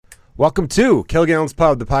Welcome to Kilgallen's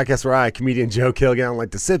Pub, the podcast where I, comedian Joe Kilgallen, like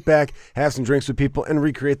to sit back, have some drinks with people, and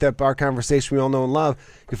recreate that bar conversation we all know and love.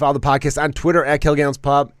 You can follow the podcast on Twitter at Kilgallen's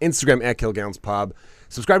Pub, Instagram at Kilgallen's Pub.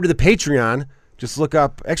 Subscribe to the Patreon. Just look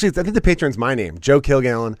up. Actually, I think the Patreon's my name, Joe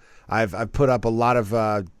Kilgallen. I've put up a lot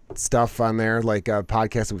of stuff on there, like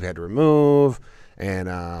podcasts that we've had to remove, and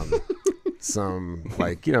some,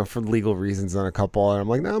 like, you know, for legal reasons on a couple. And I'm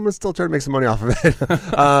like, no, I'm going to still try to make some money off of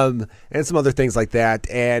it. And some other things like that.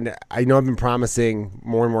 And I know I've been promising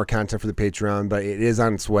more and more content for the Patreon, but it is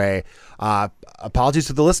on its way. Apologies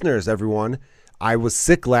to the listeners, everyone. I was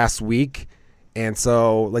sick last week. And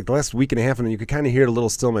so, like, the last week and a half, and you could kind of hear it a little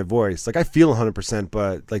still in my voice. Like, I feel 100%,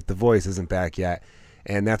 but, like, the voice isn't back yet.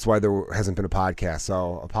 And that's why there hasn't been a podcast.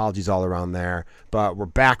 So apologies all around there. But we're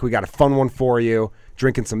back. We got a fun one for you.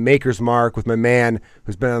 Drinking some Maker's Mark with my man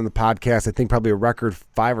who's been on the podcast, I think probably a record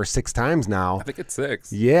 5 or 6 times now. I think it's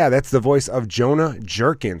 6. Yeah, that's the voice of Jonah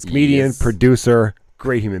Jerkins, comedian, producer,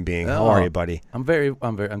 great human being. How are you, buddy? I'm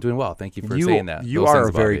doing well. Thank you for saying that. You are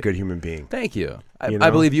a very good human being. Thank you. I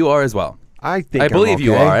believe you are as well. I believe okay.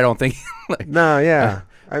 you are. I don't think. No, yeah.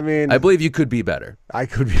 I mean, I believe you could be better. I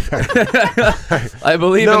could be better. I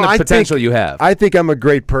believe in the potential you have. I think I'm a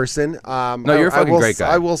great person. No, you're a fucking great guy.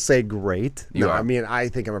 I will say great. You are. I mean, I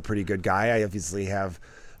think I'm a pretty good guy. I obviously have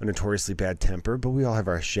a notoriously bad temper, but we all have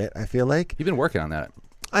our shit, I feel like. You've been working on that.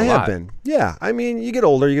 I have been. Yeah. I mean, you get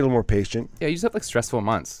older, you get a little more patient. Yeah, you just have like stressful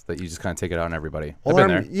months that you just kind of take it out on everybody. Well, I've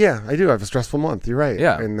been there. Yeah, I do. I have a stressful month. You're right.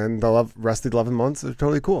 Yeah. And then the rest of the 11 months are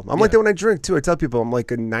totally cool. I'm like that when I drink, too. I tell people I'm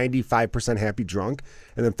like a 95% happy drunk,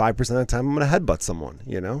 and then 5% of the time I'm going to headbutt someone,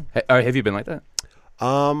 you know? Have you been like that?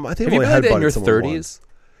 I think have you been like that in your 30s? Once.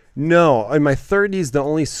 No. In my 30s, the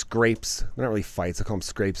only scrapes, they're not really fights, I call them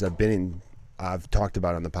scrapes, I've talked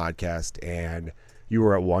about on the podcast, and you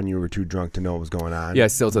were at one, you were too drunk to know what was going on. Yeah,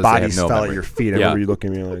 still does. Bodies have no fell memory. at your feet. I remember you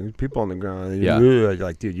looking at me like, people on the ground. Yeah. You're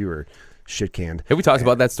like, dude, you were shit canned. Have we talked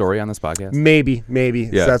about that story on this podcast? Maybe.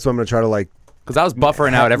 Yeah. So that's what I'm going to try to, like. Because I was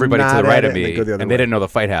buffering out everybody to the right of me, and they didn't know the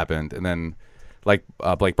fight happened. And then, like,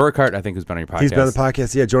 Blake Burkhart, I think, who's been on your podcast. He's been on the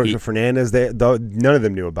podcast. Yeah, Jonathan Fernandez. None of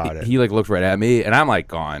them knew about it. He, like, looked right at me, and I'm, like,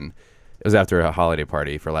 gone. It was after a holiday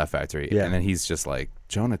party for Laugh Factory. Yeah. And then he's just like,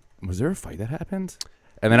 Jonah, was there a fight that happened?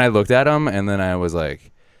 And then I looked at him, and then I was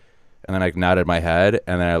like, and then I nodded my head,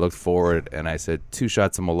 and then I looked forward, and I said, 2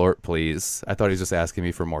 shots of Malort, please. I thought he was just asking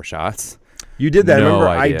me for more shots. You did that. No Remember,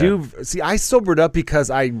 idea. I sobered up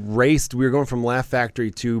because I raced. We were going from Laugh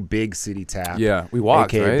Factory to Big City Tap. Yeah, we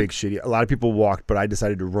walked, AKA right? Big Shitty. A lot of people walked, but I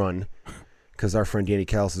decided to run because our friend Danny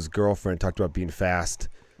Callis' girlfriend talked about being fast.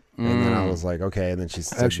 And then I was like, okay. And then she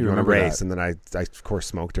said, you want to race? That. And then I, of course,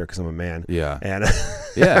 smoked her because I'm a man. Yeah. And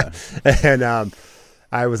yeah. And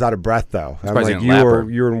I was out of breath, though. I'm like, you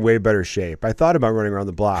were in way better shape. I thought about running around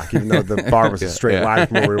the block, even though the bar was a straight line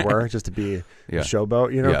from where we were, just to be a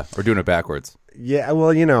showboat, you know? Yeah, we're doing it backwards. Yeah,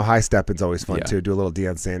 well, you know, high stepping's always fun, too. Do a little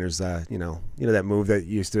Deion Sanders, you know that move that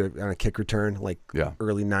you used to on a kick return, like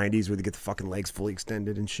early 90s, where they get the fucking legs fully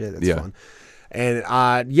extended and shit. That's fun. And,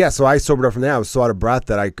 so I sobered up from that. I was so out of breath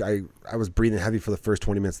that I was breathing heavy for the first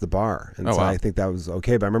 20 minutes of the bar. And I think that was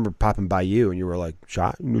okay. But I remember popping by you, and you were like,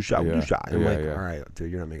 new shot. And I'm like, all right, dude,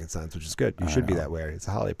 you're not making sense, which is good. You should be that way. It's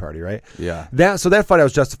a holiday party, right? Yeah. So that fight I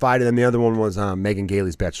was justified. And then the other one was Megan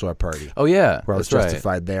Gailey's bachelorette party. Oh, yeah. Where I was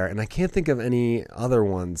justified there. And I can't think of any other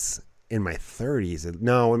ones in my 30s.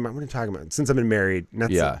 No, what am I talking about? Since I've been married.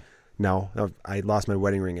 No, I lost my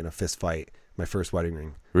wedding ring in a fist fight. My first wedding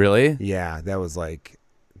ring. Really? Yeah, that was like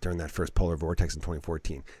during that first polar vortex in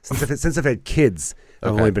 2014. Since I've had kids,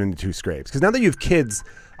 I've only been into 2 scrapes. Because now that you have kids,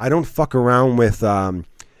 I don't fuck around with, it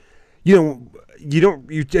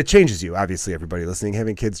changes you. Obviously, everybody listening,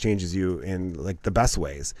 having kids changes you in like the best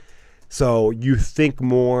ways. So you think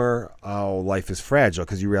more, life is fragile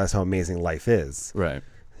because you realize how amazing life is. Right.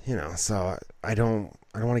 You know, so I don't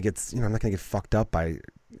want to get, I'm not going to get fucked up by.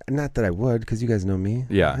 Not that I would, because you guys know me.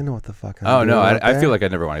 Yeah. I know what the fuck I'm doing. I feel like I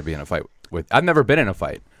never want to be in a fight with. I've never been in a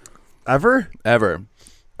fight. Ever?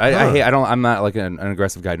 I'm not like an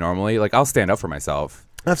aggressive guy normally. Like, I'll stand up for myself.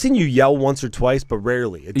 I've seen you yell once or twice, but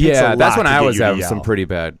rarely. It takes a lot that's when to I get always you to have yell. some pretty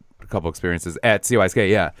bad couple experiences at CYSK.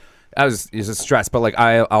 Yeah. I was just stressed, but like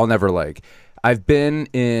I'll never like.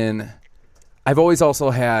 I've always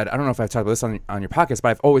also had, I don't know if I've talked about this on your podcast, but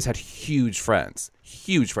I've always had huge friends.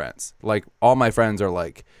 Like, all my friends are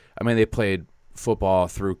like, I mean, they played football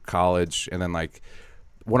through college, and then like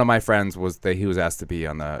one of my friends he was asked to be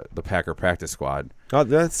on the Packer practice squad. Oh,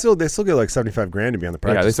 they still get like $75,000 to be on the practice squad.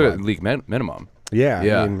 Yeah, they still get league minimum. Yeah.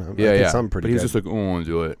 Yeah. I mean, I think something pretty But he was good. just like, oh, I want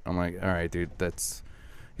to do it. I'm like, all right, dude,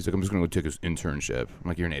 he's He's like, I'm just gonna go take his internship. I'm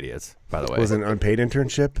like, you're an idiot, by the way. Was it an unpaid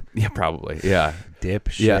internship? Yeah, probably. Yeah.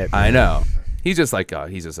 Dipshit. Yeah, I know. He's just like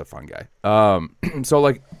he's just a fun guy. So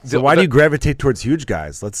like, So why do you gravitate towards huge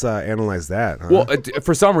guys? Let's analyze that. Huh? Well,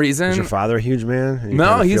 for some reason, is your father a huge man? And you no,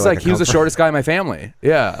 kinda he's feel like he was the shortest guy in my family.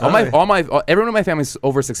 Yeah, everyone in my family's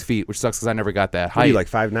over 6 feet, which sucks because I never got that What height. are you like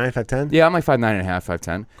 5'9", 5'10"? Yeah, I'm like 5'9.5",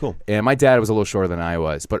 5'10". Cool. And my dad was a little shorter than I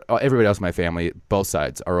was, but everybody else in my family, both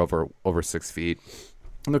sides, are over 6 feet.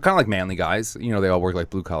 And they're kind of like manly guys. You know, they all work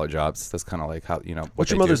like blue collar jobs. That's kind of like how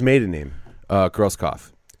What's your mother's maiden name?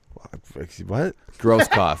 Groskopf. What?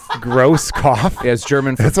 Groskopf. Gross cough. Yeah, it's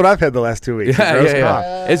German for That's what I've had the last 2 weeks. yeah, Gross yeah, cough.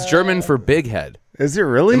 yeah. It's German for big head. Is it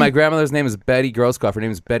really? And my grandmother's name is Betty Groskopf. Her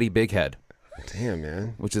name is Betty Bighead, Damn,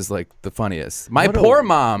 man. which is like the funniest. My What a poor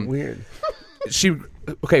mom. Weird. She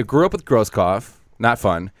grew up with Groskopf, not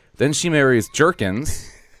fun. Then she marries Jerkins,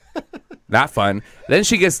 not fun. Then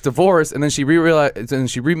she gets divorced, and then she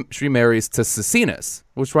remarries to Cecinus,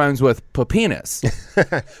 which rhymes with Penis.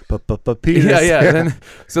 Penis. Yeah.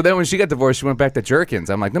 So then when she got divorced, she went back to Jerkins.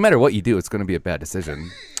 I'm like, no matter what you do, it's going to be a bad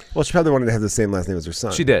decision. Well, she probably wanted to have the same last name as her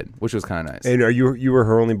son. She did, which was kind of nice. And you were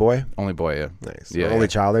her only boy? Only boy, yeah. Nice. Yeah, Only yeah.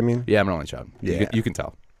 child, I mean? Yeah, I'm an only child. Yeah. You can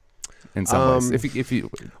tell. In some ways, if you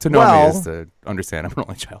to know well- me is to understand I'm an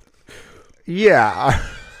only child. Yeah.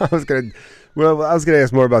 I was gonna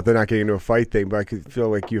ask more about the not getting into a fight thing, but I could feel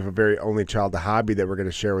like you have a very only child hobby that we're going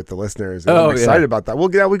to share with the listeners. And I'm excited about that. We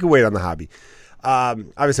can wait on the hobby.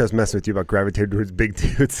 Obviously, I was messing with you about gravitating towards big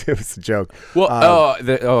dudes. It was a joke. Well,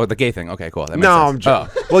 the gay thing. Okay, cool. That makes No, sense. I'm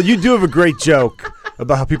joking. Well, you do have a great joke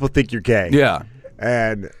about how people think you're gay. Yeah.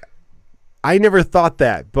 And I never thought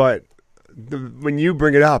that, but when you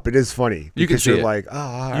bring it up, it is funny. You can because see you're it. like, oh,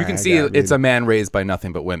 all You can right, see I it's a mean- man raised by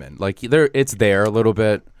nothing but women. Like it's there a little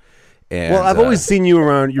bit. And, Well, I've always seen you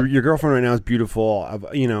around. Your girlfriend right now is beautiful.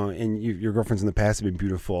 And your girlfriends in the past have been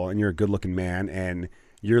beautiful, and you're a good-looking man. And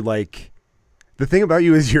you're like, the thing about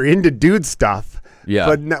you is you're into dude stuff. Yeah.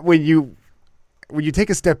 But not, when you take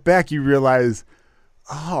a step back, you realize,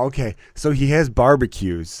 oh, okay. So he has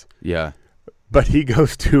barbecues, Yeah. but he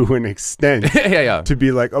goes to an extent yeah. to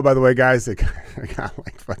be like, oh, by the way, guys, I got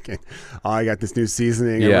like fucking, I got this new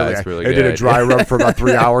seasoning. Yeah, it's really I did a good. dry rub for about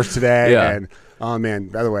 3 hours today. Yeah. And oh man,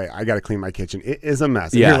 by the way, I got to clean my kitchen. It is a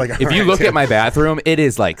mess. Yeah. You're like, If all you right. look at my bathroom, it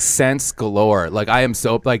is like scents galore. Like I am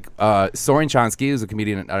so like Soren Chonsky, who's a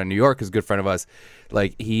comedian out of New York, is a good friend of us.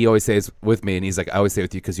 Like he always stays with me, and he's like, I always stay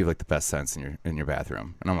with you because you have like the best scents in your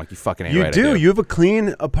bathroom. And I'm like, you fucking ain't You right. I do. You have a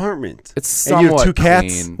clean apartment. It's and you have somewhat 2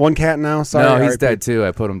 cats. clean. 1 cat now. Sorry, No, he's RIP. dead too.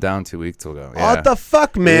 I put him down 2 weeks ago. Oh, Yeah. what the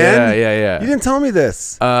fuck, man? Yeah. You didn't tell me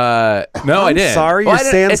this. No, I I'm didn't. sorry, Well, you're I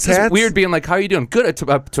didn't- Sam's It's just cats? weird being like, "How are you doing?" Good.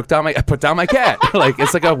 I put down my cat. Like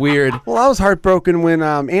it's like a weird. Well, I was heartbroken when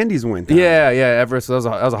Andy's went down. Yeah. Everest. That was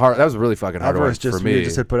a really fucking hard Everest one just for me. we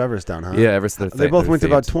just had put Everest down, huh? Yeah, Everest. They both went to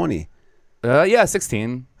about 20. Yeah,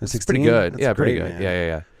 16. It's 16? pretty good. That's Yeah, pretty great, good. man.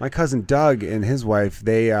 Yeah. My cousin Doug and his wife,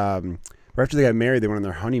 they right after they got married, they went on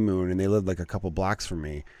their honeymoon, and they lived like a couple blocks from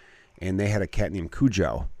me, and they had a cat named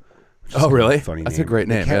Cujo. which is Oh, really? Funny That's name. a great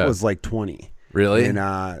name, The cat yeah. was like 20. Really? And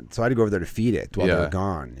so I had to go over there to feed it while they Yeah. were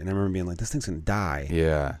gone. And I remember being like, this thing's going to die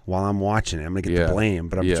Yeah. while I'm watching it. I'm going to get Yeah. the blame.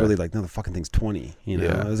 But I'm Yeah. just really like, no, the fucking thing's 20. You know,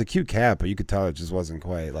 Yeah. It was a cute cat, but you could tell it just wasn't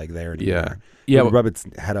quite like there anymore. Yeah. It Yeah. would rub its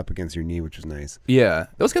head up against your knee, which was nice. Yeah,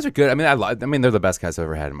 those cats are good. I mean, they're the best cats I've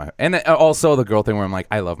ever had in my. And then also the girl thing where I'm like,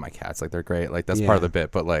 I love my cats. Like they're great. Like that's part of Yeah. the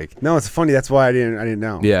bit. But like, No, it's funny. That's why I didn't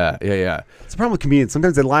know. yeah. It's a problem with comedians.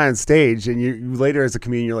 Sometimes they lie on stage, and you later as a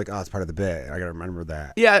comedian, you're like, oh, it's part of the bit. I got to remember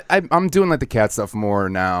that. Yeah, I'm doing like the cat stuff more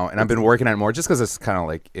now, and I've been working on it more just because it's kind of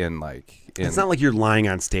like in. It's not like you're lying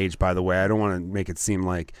on stage, by the way. I don't want to make it seem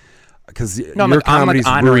like because No, I'm your like- I'm, like, comedy's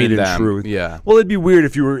honoring rooted in them. truth. Yeah. Well, it'd be weird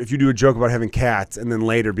if you do a joke about having cats and then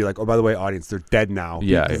later be like, oh, by the way, audience, they're dead now.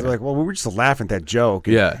 Yeah, Because yeah. they're like, well, we were just laughing at that joke.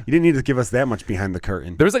 And Yeah. You didn't need to give us that much behind the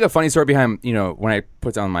curtain. There was like a funny story behind, when I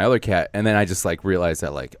put down my other cat, and then I just like realized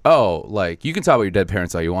that like, oh, like you can talk about your dead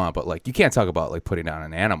parents all you want, but like you can't talk about like putting down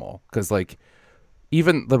an animal because like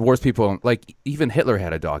even the worst people, like even Hitler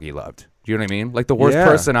had a dog he loved. Do you know what I mean? Like the worst Yeah.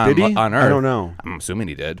 person on Did he? on earth. I don't know. I'm assuming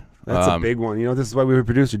he did. That's a big one. This is why we have a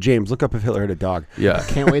producer, James. Look up if Hitler had a dog. Yeah.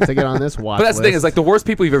 Can't wait to get on this watch But that's the thing list. is like the worst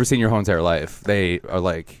people you've ever seen in your whole entire life. They are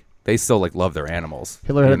like they still like love their animals.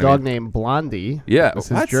 Hitler had You a know what I dog mean? named Blondie. Yeah,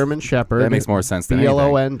 This what? is German Shepherd. That makes more sense than anything.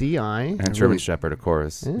 Blondi. And German Shepherd, of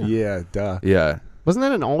course. Yeah. Yeah, duh. Yeah. Wasn't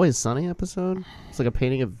that an Always Sunny episode? It's like a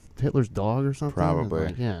painting of Hitler's dog or something. Probably.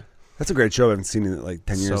 Like, yeah. That's a great show. I haven't seen it in like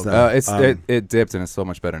 10 years, So though. It dipped and it's so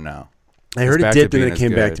much better now. I heard It's it back to dipped and then being it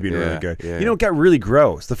came as back good. to being really Yeah, good. yeah, It got really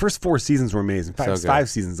gross. The first 4 seasons were amazing. So good. 5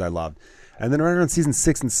 seasons I loved. And then right around season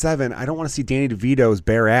 6 and 7, I don't want to see Danny DeVito's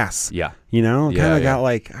bare ass. Yeah. You know, Yeah, kind of yeah. got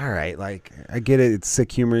like, all right, like I get it. It's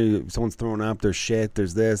sick humor. Someone's throwing up. There's shit.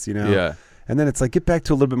 There's this. You know. Yeah. And then it's like get back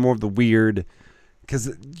to a little bit more of the weird,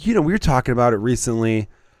 because we were talking about it recently.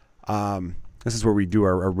 This is where we do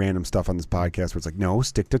our random stuff on this podcast where it's like, no,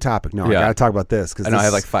 stick to topic. No, I Yeah. got to talk about this. I know I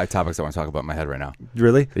have like 5 topics I want to talk about in my head right now.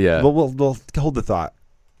 Really? Yeah. Well, we'll hold the thought.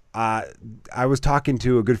 I was talking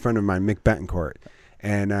to a good friend of mine, Mick Betancourt,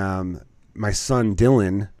 and my son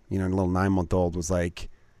Dylan, a little 9-month-old, was like,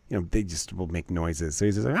 they just will make noises. So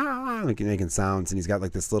he's just like making sounds, and he's got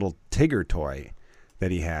like this little Tigger toy that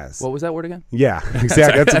he has. What was that word again? Yeah,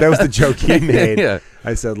 exactly. That was the joke he made. Yeah.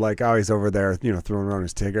 I said like, oh, he's over there, throwing around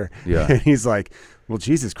his Tigger. Yeah. And he's like, well,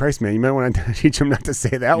 Jesus Christ, man, you might want to teach him not to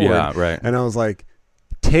say that word. Yeah, right. And I was like,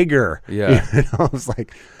 Tigger. Yeah. And I was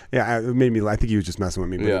like, yeah, it made me. I think he was just messing with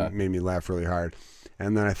me, but Yeah. it made me laugh really hard.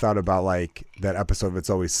 And then I thought about like that episode of It's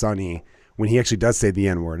Always Sunny when he actually does say the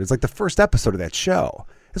N-word. It's like the first episode of that show.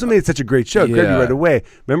 That's what made it such a great show. It grabbed you Yeah. right away.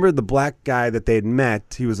 Remember the black guy that they had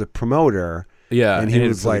met? He was a promoter. Yeah, And he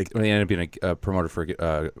was like when he ended up being a promoter for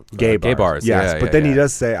gay bars. Yes, Yeah, but yeah, then he yeah.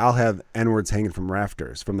 does say, "I'll have N-words hanging from the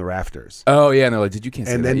rafters." Oh yeah, and they're like, "Did you can't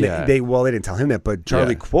say And that?" then Yeah. they didn't tell him that, but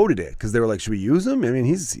Charlie Yeah. quoted it because they were like, "Should we use him?" I mean,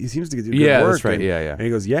 he seems to do good Yeah, work. that's right. And, Yeah, yeah. And he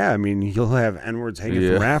goes, "Yeah, I mean, he'll have N-words hanging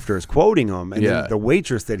Yeah. from rafters," quoting him. And Yeah. then the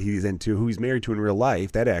waitress that he's into, who he's married to in real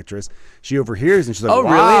life, that actress, she overhears and she's like, Oh,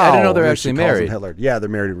 really? wow. I didn't know they're And actually she calls him married. Hitler. Yeah, they're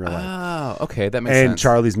married in real life. Oh, okay, that makes And sense.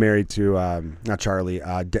 Charlie's married to not Charlie,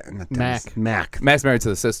 not Dennis. Mac. Mac. Married to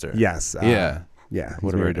the sister. Yes. Yeah. Yeah. He's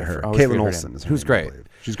What a married very to her. different- always Caitlin favorite Olsen name. is her Who's name, I great. believe.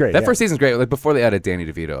 She's great. That yeah. first season's great. Like before they added Danny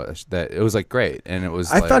DeVito, that it was like great, and it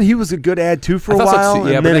was. I like, thought he was a good ad too for I a thought so while, too,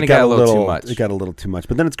 yeah, and but then then it got a little too much. It got a little too much,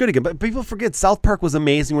 but then it's good again. But people forget South Park was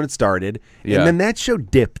amazing when it started, Yeah. and then that show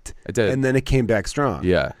dipped, It did. and then it came back strong.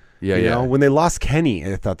 Yeah, yeah, you yeah. know, when they lost Kenny,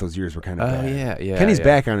 I thought those years were kind of Oh, bad. yeah, yeah, Kenny's yeah.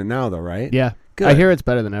 back on it now, though, right? Yeah. Good. I hear it's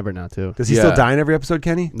better than ever now, too. Does he still Yeah. die in every episode,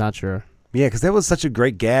 Kenny? Not sure. Yeah, because that was such a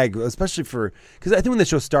great gag, especially because I think when the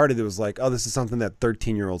show started, it was like, oh, this is something that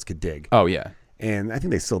 13-year-olds could dig, Oh yeah. and I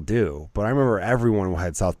think they still do. But I remember everyone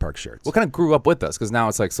had South Park shirts. Well, kind of grew up with us because now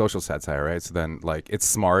it's like social satire, right? So then, like, it's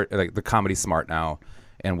smart. Like the comedy's smart now,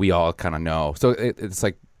 and we all kind of know. So it's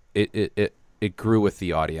like it grew with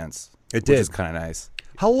the audience. It which did. is kind of nice.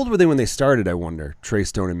 How old were they when they started? I wonder. Trey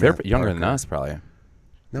Stone and They're Matt younger Parker. than us, probably. Not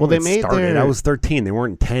Well, when they it made started. their- I was 13. They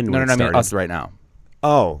weren't 10 No, when no, it no. I mean started. us right now.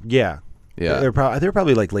 Oh, yeah. Yeah. They were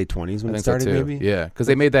probably like late 20s when I it think so started, too. maybe. Yeah, because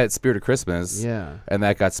they made that Spirit of Christmas. Yeah. And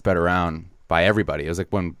that got spread around by everybody. It was like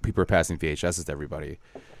when people were passing VHSs to everybody,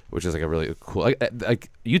 which is like a really cool. Like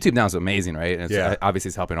YouTube now is amazing, right? And it's, Yeah. obviously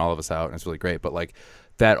it's helping all of us out, and it's really great. But like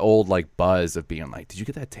that old like buzz of being like, did you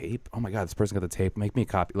get that tape? Oh my god, this person got the tape. Make me a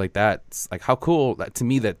copy. Like that's like how cool. To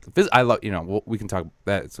me, that I love. We can talk.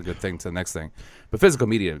 That it's a good thing to the next thing. But physical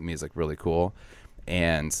media to me is like really cool,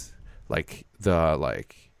 and like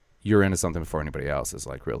you're into something before anybody else is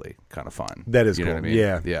like really kind of fun. That is you know cool. what I mean?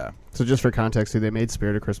 Yeah. Yeah. So just for context, they made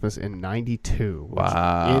Spirit of Christmas in '92.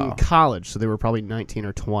 Wow. In college, so they were probably 19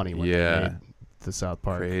 or 20 when Yeah. they made the South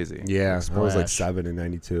Park. Crazy. Yeah. I was like Splash. 7 in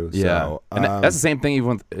 92. Yeah. So, And that's the same thing even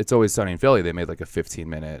with It's Always Sunny in Philly. They made like a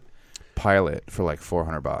 15-minute pilot for like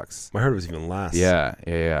 $400. I heard it was even less. Yeah. I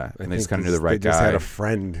And they just think kind of knew the right They just guy. had a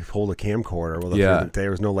friend hold a camcorder. Well, Yeah.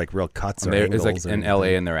 there was no like real cuts And or they're- angles. it's like or in anything.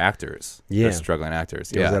 LA and they're actors. Yeah. They're struggling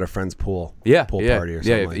actors. It was Yeah. at a friend's pool Yeah. party or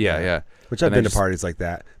something Yeah. like Yeah. that. Yeah. Which I've And been they to just- parties like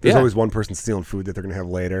that. There's Yeah. always one person stealing food that they're going to have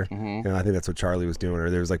later. Mhm. And I think that's what Charlie was doing. Or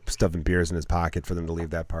there was like stuffing beers in his pocket for them to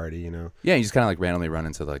leave that party, you know? Yeah. You just kind of like randomly run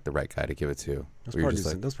into like the right guy to give it to. Where you're just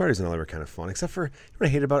like, Those parties in LA were kind of fun, except for what I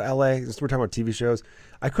hate about LA. We're talking about TV shows.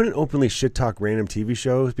 I couldn't openly shit talk random TV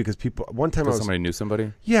shows because people. One time I was somebody knew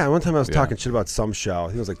somebody. one time I was Yeah. talking shit about some show. I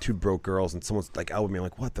think it was like Two Broke Girls, and someone's like out with me. I'm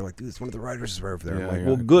like, what? They're like, dude, it's one of the writers is right over there. Yeah, I'm like, yeah.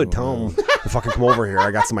 well, good. Cool. Tell them to fucking come over here. I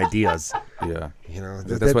got some ideas. Yeah. You know,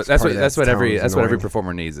 That's what every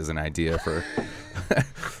performer needs is an idea for.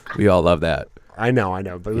 We all love that. I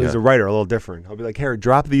know, but Yeah. as a writer, a little different. I'll be like, here,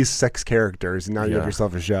 drop these 6 characters, and now you have Yeah.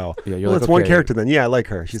 yourself a show. Yeah, you're well, like, it's one okay. character then. Yeah, I like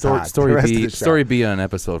her. She's hot. Story The rest of B. the show. Story B on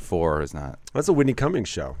episode 4 is not. That's a Whitney Cummings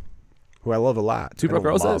show, who I love a lot. Two I don't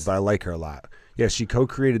Broke Girls love, is? but I like her a lot. Yeah, she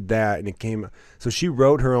co-created that, and it came. So she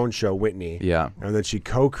wrote her own show, Whitney. Yeah. And then she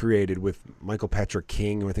co-created with Michael Patrick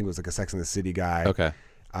King, who I think was like a Sex and the City guy. Okay.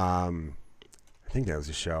 I think that was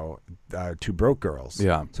a show, Two Broke Girls.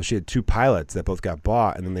 Yeah. So she had 2 pilots that both got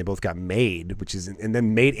bought, and then they both got made, and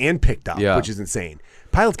then made and picked up, Yeah. which is insane.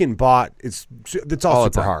 Pilots getting bought, it's all All the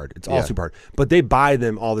super time. hard. It's all Yeah. super hard. But they buy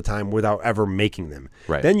them all the time without ever making them.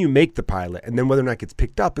 Right. Then you make the pilot, and then whether or not it gets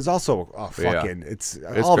picked up is also Yeah. fucking. It's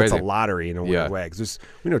It's all of it's a crazy. lottery in a Yeah. weird way. Because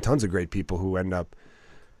we know tons of great people who end up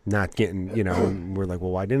not getting, and we're like,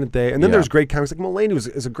 well, why didn't they? And then Yeah. there's great comics. Like Mulaney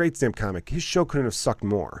is a great stand-up comic. His show couldn't have sucked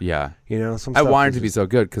more. Yeah. Some I stuff wanted is it to be just- so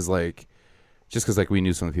good because we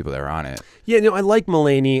knew some of the people that were on it. Yeah, I like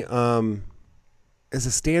Mulaney as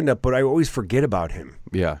a stand-up, but I always forget about him.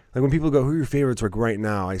 Yeah. Like when people go, who are your favorites like right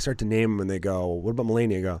now? I start to name them and they go, what about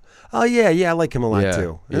Mulaney? I go, oh yeah, I like him a lot Yeah.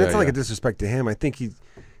 too. And Yeah, it's not like yeah. a disrespect to him. I think he's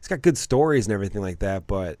got good stories and everything like that,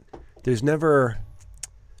 but there's never,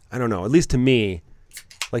 I don't know, at least to me,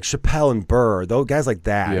 like Chappelle and Burr, those guys like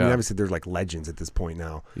that. I mean, Yeah. obviously they're like legends at this point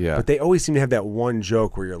now. Yeah. But they always seem to have that one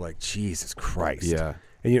joke where you're like, Jesus Christ. Yeah.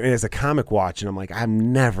 And as a comic watching, I'm like,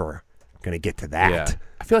 I'm never going to get to that. Yeah.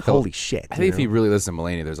 I feel like holy shit. I think if you really listen to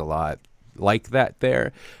Mulaney, there's a lot like that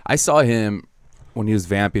there. I saw him when he was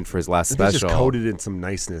vamping for his last He's special. just coated in some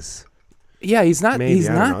niceness. Yeah, he's not. Maybe, He's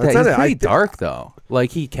I don't not know. that. It's He's not a- pretty dark though.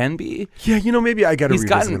 Like he can be. Yeah, maybe I got to He's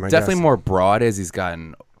revisit gotten him, I definitely guess. more broad as he's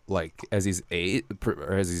gotten as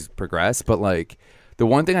he's progressed. But like the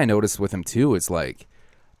one thing I noticed with him too is like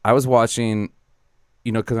I was watching,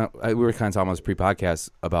 because we were kind of talking about this pre-podcast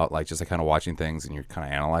about like just like kind of watching things and you're kind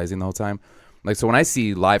of analyzing the whole time. Like so when I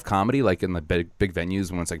see live comedy like in the big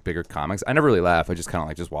venues when it's like bigger comics, I never really laugh. I just kind of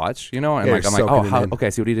like just watch, and Yeah, like you're I'm like, soaking oh, it in. okay, I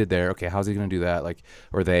see what he did there. Okay, how's he gonna do that? Like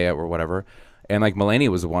or they or whatever. And like Mulaney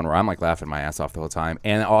was the one where I'm like laughing my ass off the whole time.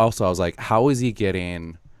 And also I was like, how is he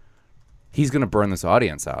getting? He's gonna burn this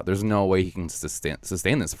audience out. There's no way he can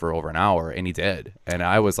sustain this for over an hour, and he did. And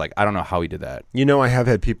I was like, I don't know how he did that. I have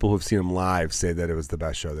had people who've seen him live say that it was the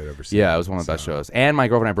best show they'd ever seen. Yeah, it was one of the best shows. And my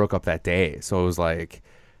girlfriend and I broke up that day, so it was like,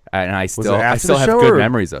 and I Was it still after the have show, good or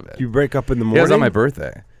memories of it. You break up in the Yeah, morning? it was on my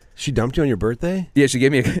birthday. She dumped you on your birthday? Yeah, she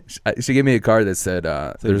gave me a card that said,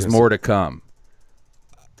 "There's more to come."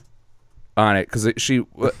 On it because she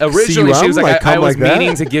originally she was CUM? like, Like, I was come like that?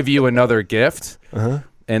 meaning to give you another gift. Uh-huh.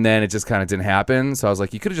 And then it just kind of didn't happen. So I was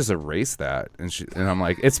like, you could have just erased that. And I'm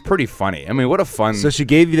like, it's pretty funny. I mean, what a fun. So she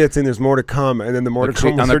gave you that saying there's more to come, and then the more to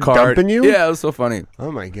come was on the her card. dumping you? Yeah, it was so funny. Oh,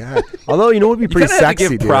 my God. Although, it would be You pretty kind of have to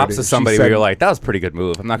sexy, give props dude. to She somebody said- where you're like, that was a pretty good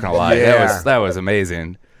move. I'm not going to lie. Yeah. That was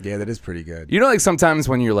amazing. Yeah, that is pretty good. You know, like sometimes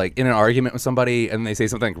when you're like in an argument with somebody and they say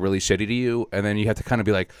something like really shitty to you, and then you have to kind of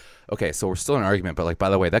be like, okay, so we're still in an argument, but like, by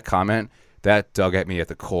the way, that comment, that dug at me at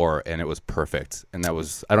the core, and it was perfect. And that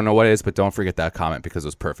was, I don't know what it is, but don't forget that comment because it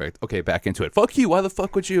was perfect. Okay, back into it. Fuck you. Why the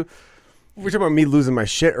fuck would you? We were talking about me losing my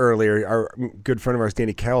shit earlier. Our good friend of ours,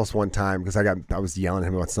 Danny Callis, one time, because I was yelling at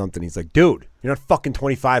him about something. He's like, dude, you're not fucking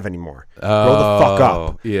 25 anymore. Grow the fuck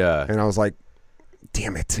up. Yeah. And I was like,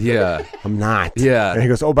 damn it. Yeah. I'm not. Yeah. And he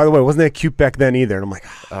goes, oh, by the way, wasn't that cute back then either? And I'm like,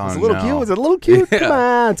 Oh, it's a little no. cute. Was it a little cute? Yeah. Come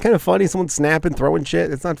on. It's kind of funny. Someone snapping, throwing shit.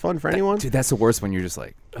 It's not fun for anyone. Dude, that's the worst when you're just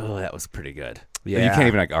like, oh, that was pretty good. Yeah. You can't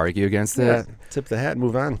even like argue against it. Yeah. Tip the hat and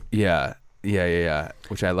move on. Yeah,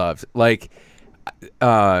 which I loved. Like,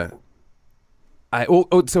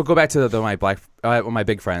 so go back to my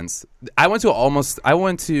big friends. I went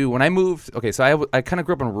to when I moved. Okay, so I kind of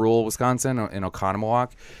grew up in rural Wisconsin in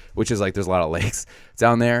Oconomowoc, which is like there's a lot of lakes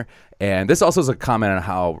down there. And this also is a comment on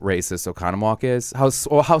how racist Oconomowoc is, how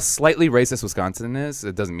slightly racist Wisconsin is.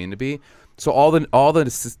 It doesn't mean to be. So all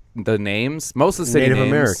the names, most of the city Native names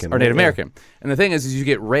American, are Native right? American. And the thing is you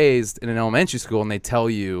get raised in an elementary school and they tell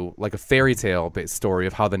you like a fairy tale based story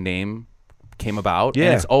of how the name came about. Yeah.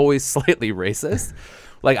 And it's always slightly racist.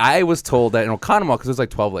 Like I was told that in Oconomowoc, because there's like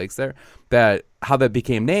 12 lakes there, that how that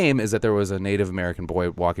became name is that there was a Native American boy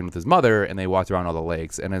walking with his mother and they walked around all the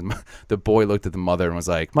lakes. And the boy looked at the mother and was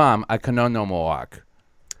like, Mom, I canono Mohawk.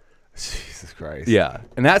 Jesus Christ. Yeah.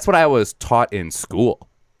 And that's what I was taught in school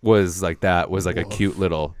was like that was like a cute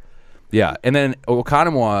little, yeah. And then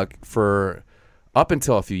Oconomowoc for up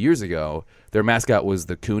until a few years ago, their mascot was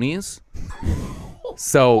the Coonies.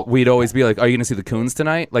 So we'd always be like, are you going to see the Coons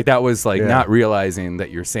tonight? Like that was like not realizing that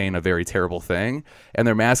you're saying a very terrible thing. And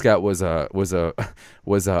their mascot was a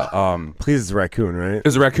Please, it's a raccoon, right? it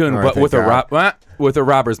was a raccoon, All right, but thank with a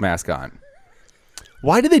robber's mask on.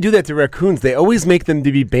 Why do they do that to raccoons? They always make them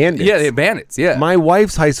to be bandits. Yeah, they're bandits. Yeah. My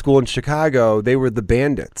wife's high school in Chicago, they were the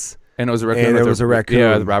bandits. And it was a raccoon. And with it was a raccoon.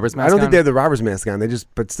 Yeah, the robber's mask I don't think on. they have the robber's mask on.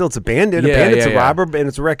 But still, it's a bandit. Yeah, a bandit's yeah, a yeah. robber, and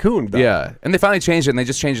it's a raccoon. Though. Yeah, and they finally changed it, and they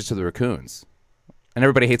just changed it to the raccoons. And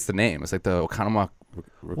everybody hates the name. It's like the Oconomowoc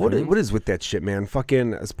raccoon. What is with that shit, man?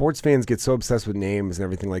 Fucking sports fans get so obsessed with names and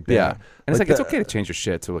everything like that. Yeah, and it's like it's the- okay to change your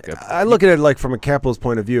shit to look at. I look at it like from a capitalist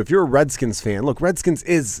point of view. If you're a Redskins fan, look, Redskins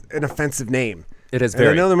is an offensive name. It is And I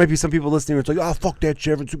very. know there might be some people listening who's like, oh, fuck that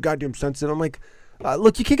shit. It's too goddamn sensitive. I'm like,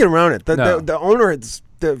 look, you can't get around it. No. The owner,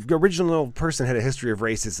 the original person had a history of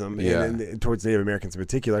racism Yeah. and towards Native Americans in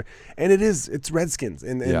particular. And it's Redskins.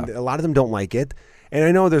 And Yeah. a lot of them don't like it. And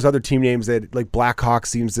I know there's other team names that like Blackhawks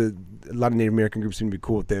seems to. A lot of Native American groups seem to be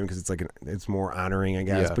cool with them because it's like it's more honoring, I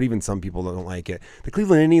guess. Yeah. But even some people don't like it. The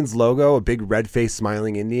Cleveland Indians logo, a big red-faced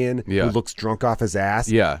smiling Indian who looks drunk off his ass.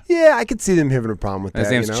 Yeah, I could see them having a problem with that.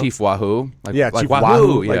 His name's you know? Chief Wahoo. Like, Chief like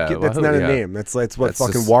Wahoo. Yeah, Like, that's Wahoo, not a yeah. name. That's what That's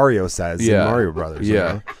fucking just- Wario says in Mario Brothers. you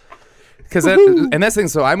Yeah. know? Because and that's the thing.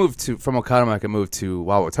 So I moved from Oconomowoc. I moved to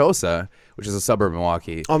Wauwatosa, which is a suburb of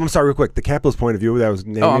Milwaukee. I'm sorry, real quick. The Capitals' point of view that was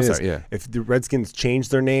naming I'm is sorry, yeah. if the Redskins change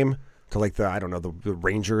their name to like the the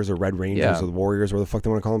Rangers or Red Rangers Yeah. or the Warriors, whatever the fuck they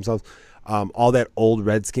want to call themselves, all that old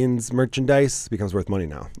Redskins merchandise becomes worth money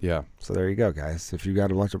now. Yeah. So there you go, guys. If you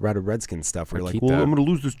got a lot of Redskins stuff, where you're like, keep well, that. I'm going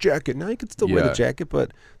to lose this jacket. Now you can still wear the Yeah. jacket,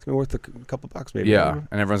 but it's going to be worth a couple bucks maybe. Yeah,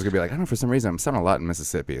 and everyone's gonna be like, I don't know, for some reason I'm selling a lot in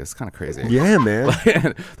Mississippi. It's kind of crazy. Yeah, man. They're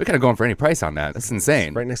kind of going for any price on that. That's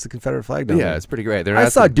insane. Right next to the Confederate flag down Yeah, there. it's pretty great. They're I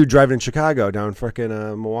not saw a dude driving in Chicago down frickin'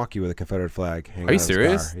 Milwaukee with a Confederate flag. hanging Are you out of his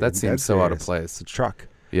serious? car. That Yeah, seems dead so out of serious. place. It's a truck.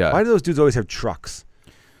 Yeah, Why do those dudes always have trucks?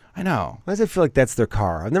 I know. Why does it feel like that's their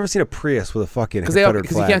car? I've never seen a Prius with a fucking Because Confederate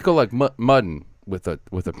you flag. can't go like mudding with a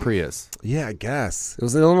Prius. Yeah, I guess. It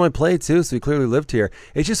was an Illinois play, too, so he clearly lived here.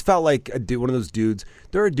 It just felt like one of those dudes.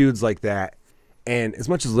 There are dudes like that, and as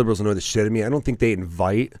much as liberals annoy the shit out of me, I don't think they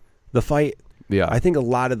invite the fight. Yeah, I think a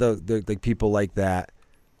lot of the like people like that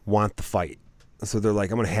want the fight. So they're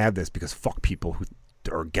like, I'm going to have this because fuck people who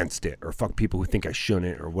are against it, or fuck people who think I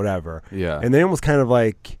shouldn't, or whatever. Yeah. And they almost kind of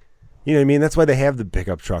like... You know what I mean? That's why they have the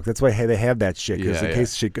pickup truck. That's why they have that shit. Because in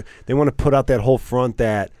case shit, they want to put out that whole front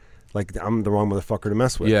that, like, I'm the wrong motherfucker to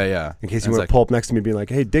mess with. Yeah, yeah. In case And you it's want to pull up next to me and be like,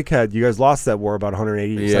 hey, dickhead, you guys lost that war about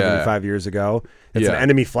 180, 75 years ago. It's an Yeah.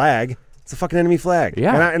 enemy flag. It's a fucking enemy flag.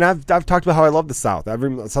 Yeah. And I've talked about how I love the South.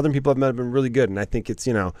 Southern people I've met have been really good. And I think it's,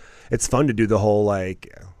 it's fun to do the whole,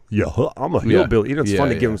 like, I'm a hillbilly. It's fun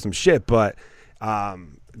to give them some shit, but...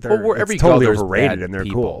 wherever it's you go, totally there's overrated bad and they're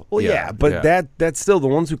people. cool. Well, Yeah, but yeah. that's still the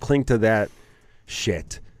ones who cling to that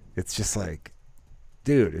shit. It's just like,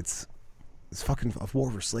 dude, it's fucking a war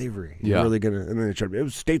for slavery. You're Yeah. really gonna, and then they try to be, it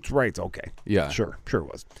was states' rights. Okay, Yeah. sure it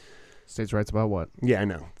was. States' rights about what? Yeah, I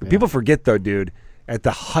know. People forget though, dude. At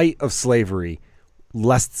the height of slavery,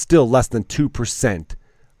 still less than 2%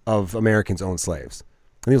 of Americans owned slaves.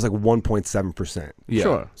 I think it was like 1.7%. Yeah.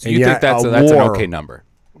 Sure. So And you yet think that's a an war- okay number?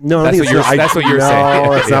 No, I That's think what you're- that's what you're saying.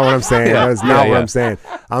 No, that's not what I'm saying. Yeah. That is not Yeah, what yeah. I'm saying.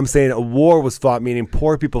 I'm saying a war was fought, meaning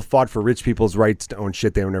poor people fought for rich people's rights to own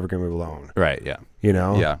shit they were never going to be able to own. Right. Yeah. You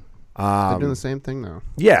know? Yeah. They're doing the same thing now.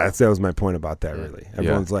 Yeah, that was my point about that. Really,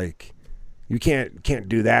 everyone's like, you can't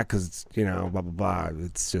do that because it's blah blah blah.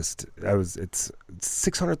 It's just it's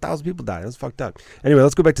 600,000 people died. It was fucked up. Anyway,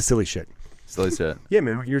 let's go back to silly shit. Silly shit. Yeah,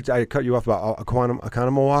 man. I cut you off about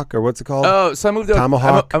Oconomowoc, or what's it called? Oh, so I moved to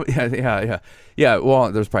Tomahawk? Yeah.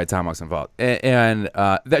 Well, there's probably tomahawks involved, and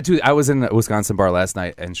that dude. I was in a Wisconsin bar last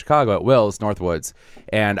night in Chicago at Will's Northwoods,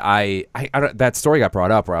 and I that story got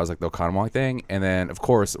brought up where I was like the Oconomowoc thing, and then of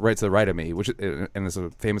course right to the right of me, which and this is a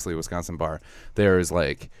famously Wisconsin bar, there's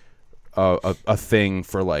like a thing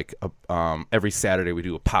for like every Saturday we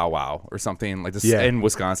do a powwow or something like this in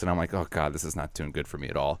Wisconsin. I'm like, oh god, this is not doing good for me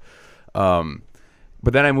at all.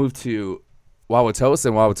 But then I moved to Wauwatosa,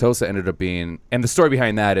 and Wauwatosa ended up being, and the story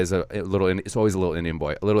behind that is it's always a little Indian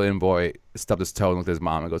boy. A little Indian boy stubbed his toe and looked at his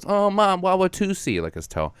mom and goes, "Oh, mom, Wauwatosa," like his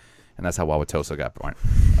toe. And that's how Wauwatosa got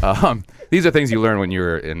born. These are things you learn when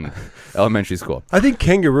you're in elementary school. I think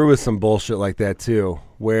kangaroo is some bullshit like that too,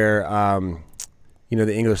 where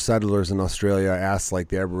the English settlers in Australia asked like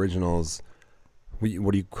the Aboriginals,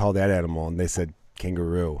 what do you call that animal? And they said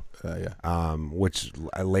kangaroo. Which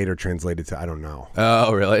I later translated to I don't know.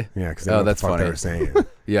 Oh, really? Yeah, because that's the fuck funny. they were saying.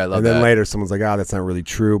 Yeah, I love And then that. later someone's like, that's not really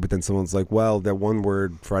true. But then someone's like, well, that one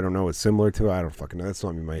word for I don't know is similar to it. I don't fucking know. That's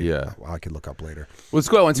something I could look up later. Well,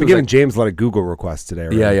 school I went to We're was giving like, James a lot of Google requests today,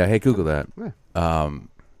 right? yeah. Hey, Google that. Yeah.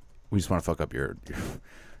 We just want to fuck up your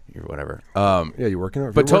whatever. Yeah, you're working on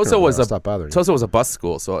it? But If you're working Tulsa on it, was I'll stop bothering you. Tulsa was a bus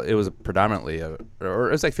school, so it was predominantly or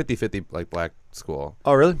it was like 50-50 like black school.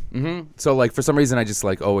 Oh, really? Mm-hmm. So like for some reason I just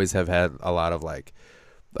like always have had a lot of like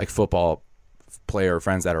football player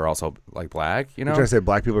friends that are also like black. You know? You're trying to say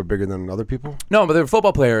black people are bigger than other people? No, but they're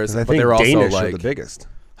football players. 'Cause I But think they're also Danish like are the biggest.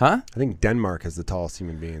 Huh? I think Denmark has the tallest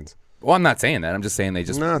human beings. Well, I'm not saying that. I'm just saying they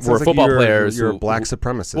just No, it were sounds like football you're- players. You're who- a black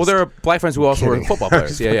supremacist. Well, there are black friends who also were Kidding. football I'm players.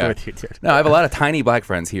 just Yeah, yeah. fucking with you, dude. No, I have a lot of tiny black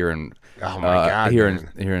friends here in Oh my God, here man.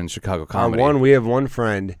 in Chicago comedy. We have one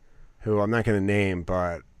friend who I'm not going to name,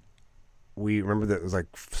 but we remember that it was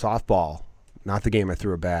like softball, not the game I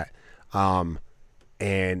threw a bat,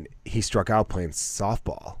 and he struck out playing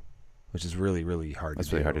softball, which is really, really hard That's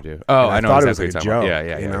to really do. hard to do. Oh, And I know thought exactly it was what like a you're talking joke.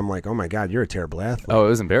 about. Yeah. And I'm like, oh my God, you're a terrible athlete. Oh, it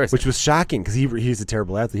was embarrassing. Which was shocking because he's a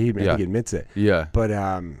terrible athlete. I think he admits it. Yeah. But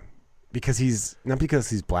because he's not because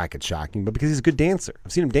he's black it's shocking, but because he's a good dancer.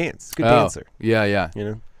 I've seen him dance. He's a good Oh, dancer. Yeah. You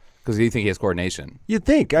know, Because you think he has coordination. you'd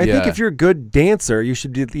think. I think Yeah. if you're a good dancer, you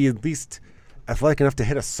should be at least athletic enough to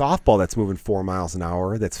hit a softball that's moving 4 miles an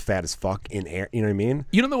hour, that's fat as fuck in air. You know what I mean?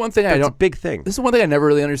 You know the one thing I It's a don't. big thing. This is one thing I never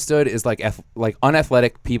really understood is like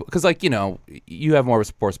unathletic people, because like you have more of a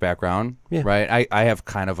sports background, Yeah. right? I have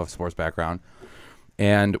kind of a sports background,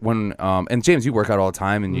 and when and James, you work out all the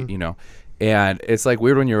time, and you know, and it's like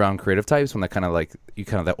weird when you're around creative types when that kind of like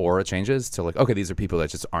that aura changes to like, okay, these are people that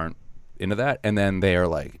just aren't into that, and then they are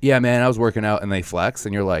like, yeah, man, I was working out, and they flex,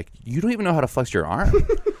 and you're like, you don't even know how to flex your arm.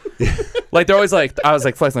 Like they're always like, I was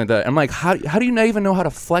like flexing like that. I'm like, how do you not even know how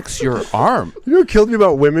to flex your arm? You know what killed me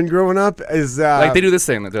about women growing up is Like they do this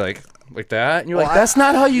thing that they're like that, and you're Well, like, that's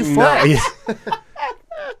not how you flex.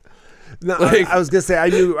 No, Like- I was gonna say I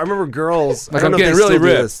remember girls. I Like, don't I'm know if getting they really still do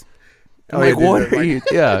ripped. this. I'm Oh, like, yeah, what dude, are like- you?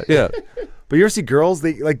 Yeah. But you ever see girls?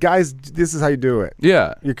 They like guys. This is how you do it.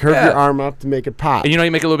 Yeah. You curve Yeah. your arm up to make it pop. And you know,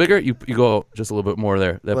 you make it a little bigger. You go just a little bit more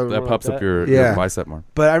there. That Little more pops like up that? your Yeah. bicep more.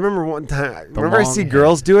 But I remember one time. Whenever I long see hair.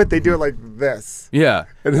 girls do it, they do it like this. Yeah.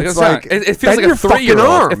 And Like, it's I'm like, saying, it feels bend like your a fucking 3-year-old.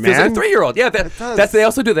 arm, It feels like man. a 3-year-old. Yeah, does. that's they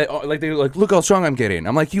also do that. Oh, like they like, look how strong I'm getting.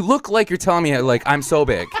 I'm like, you look like you're telling me like I'm so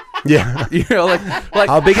big. Yeah. You know, like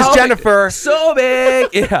How big is Jennifer? So big.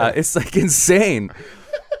 Yeah, it's like insane.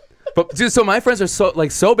 But dude, so my friends are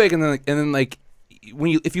so big, and then like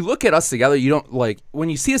if you look at us together, you don't like when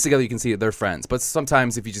you see us together, you can see they're friends. But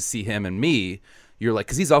sometimes if you just see him and me, you're like,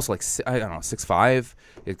 because he's also like I don't know 6'5",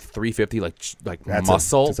 like 350, like That's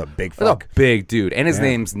muscle. that's a big That's fuck. a big dude, and his Yeah.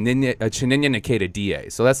 name's Chinya Nikita Da.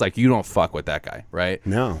 So that's like you don't fuck with that guy, right?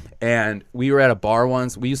 No. And we were at a bar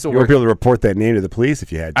once. We used to You work. won't be able to report that name to the police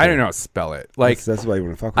if you had to. I don't know how to spell it. Like That's why you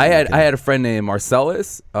wouldn't fuck with I them, had okay. a friend named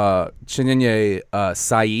Marcellus, Chinyanye,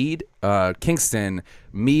 Saeed, Kingston,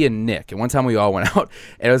 me and Nick. And one time we all went out,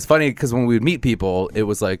 and it was funny because when we would meet people, it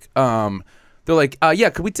was like, they're like, yeah,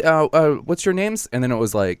 could we? What's your names? And then it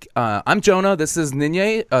was like, I'm Jonah. This is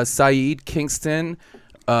Ninye, Saeed, Kingston,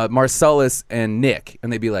 Marcellus, and Nick.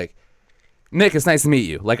 And they'd be like, Nick, it's nice to meet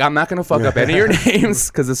you. Like, I'm not gonna fuck up any of your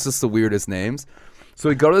names because it's just the weirdest names. So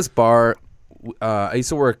we go to this bar. I used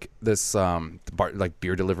to work this bar, like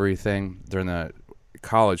beer delivery thing during the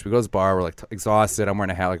college. We go to this bar. We're like exhausted. I'm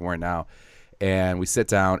wearing a hat like I'm wearing now, and we sit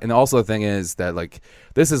down. And also the thing is that like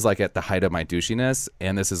this is like at the height of my douchiness,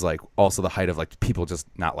 and this is like also the height of like people just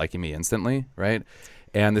not liking me instantly, right?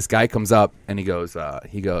 And this guy comes up and he goes,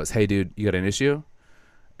 "Hey, dude, you got an issue?"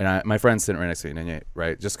 And my friend's sitting right next to me,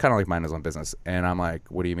 right? Just kind of like mind his own business. And I'm like,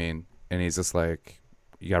 "What do you mean?" And he's just like,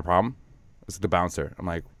 "You got a problem?" It's the bouncer. I'm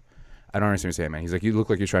like, I don't understand what you're saying, man. He's like, you look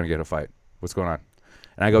like you're trying to get in a fight. What's going on?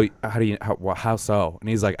 And I go, how so? And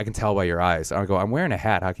he's like, I can tell by your eyes. And I go, I'm wearing a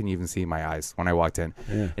hat. How can you even see my eyes when I walked in?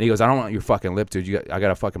 Yeah. And he goes, I don't want your fucking lip, dude. I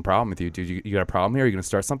got a fucking problem with you, dude. You got a problem here? Are you going to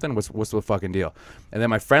start something? What's the fucking deal? And then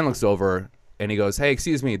my friend looks over and he goes, hey,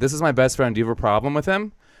 excuse me. This is my best friend. Do you have a problem with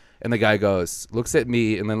him? And the guy looks at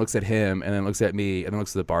me and then looks at him and then looks at me and then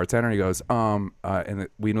looks at the bartender. And he goes,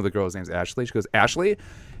 we know the girl's name's Ashley. She goes, Ashley?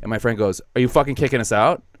 And my friend goes, are you fucking kicking us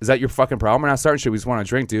out? Is that your fucking problem? We're not starting shit. We just want to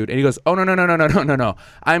drink, dude. And he goes, oh, no.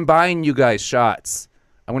 I'm buying you guys shots.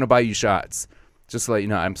 I'm going to buy you shots. Just to let you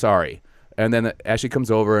know, I'm sorry. And then Ashley comes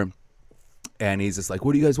over and he's just like,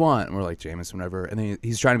 what do you guys want? And we're like, Jameson, whatever. And then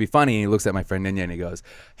he's trying to be funny. And he looks at my friend Ninya and he goes,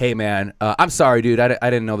 hey, man, I'm sorry, dude. I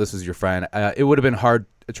didn't know this was your friend. It would have been hard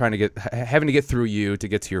having to get through you to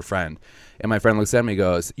get to your friend. And my friend looks at me and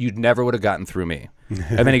goes, you never would have gotten through me.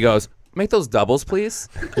 And then he goes, make those doubles, please.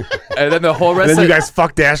 And then the whole rest And then of you guys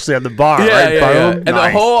fucked Ashley on the bar, yeah, right? yeah. Boom. And the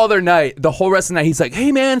Nice. whole other night, the whole rest of the night, he's like,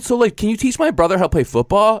 hey, man, so like, can you teach my brother how to play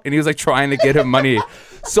football? And he was like trying to get him money.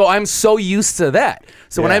 So I'm so used to that.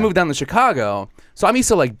 So when I Yeah. moved down to Chicago, so I'm used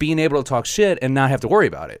to like being able to talk shit and not have to worry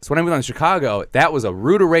about it. So when I moved down to Chicago, that was a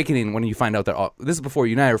rude awakening when you find out that this is before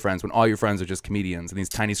you and I are friends, when all your friends are just comedians and these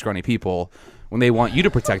tiny, scrawny people when they want you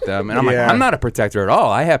to protect them. And I'm Yeah. like, I'm not a protector at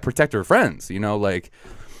all. I have protector friends, you know, like...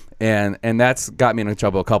 And that's got me into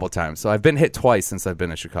trouble a couple times. So I've been hit twice since I've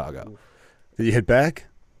been to Chicago. Did you hit back?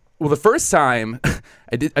 Well, the first time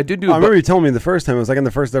I did do. I remember you told me the first time. It was like on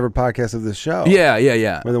the first ever podcast of this show.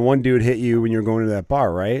 Yeah. Where the one dude hit you when you were going to that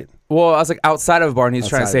bar, right? Well, I was like outside of a bar, and he's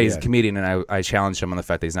trying to Outside, say he's a yeah. comedian, and I challenged him on the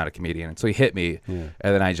fact that he's not a comedian. And so he hit me, and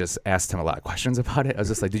then I just asked him a lot of questions about it. I was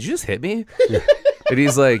just like, "Did you just hit me?" And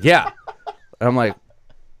he's like, "Yeah." And I'm like,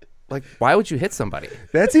 why would you hit somebody?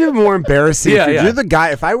 That's even more embarrassing. Yeah, if yeah. you're the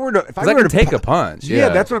guy. If I were to, I can take a punch. yeah,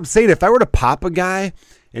 that's what I'm saying. If I were to pop a guy,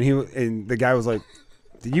 and the guy was like,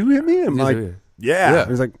 "Did you hit me?" I'm like, "Yeah." Yeah.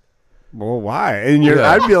 He's like, "Well, why?" And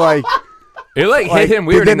Yeah. I'd be like, It like hit him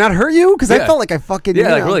weird. Did that not hurt you? Because I Yeah. felt like I fucking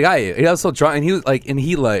Yeah, like really got you. He was so drunk, and he was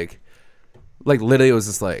like, Like literally, it was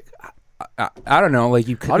just like I don't know. Like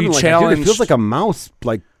you I'd have been like, challenge. dude, it feels like a mouse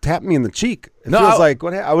like tapped me in the cheek. It No, feels I- like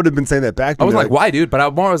what I would have been saying that back to I me. was like, why, dude? But I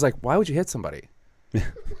more was like, why would you hit somebody? "Is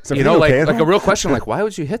You know, everything okay like at a home?" real question, like why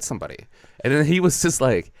would you hit somebody? And then he was just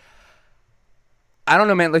like, I don't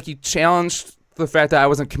know, man. Like you challenged the fact that I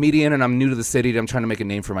wasn't a comedian and I'm new to the city. And I'm trying to make a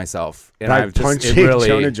name for myself. And by I've just punching it really,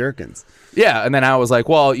 Jonah Jerkins. yeah. And then I was like,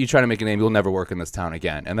 well, you try to make a name, you'll never work in this town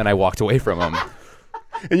again. And then I walked away from him.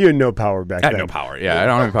 And you had no power back I then. had no power. Yeah, I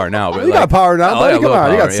don't have power now. But You got power now, I buddy. got a Come little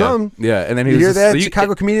on, you got yeah. some. Yeah, and then he You was hear just, that, so you-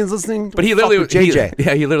 Chicago comedians listening? But he Fuck literally, with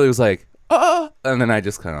JJ. he literally was like, and then I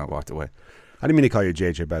just kind of walked away. I didn't mean to call you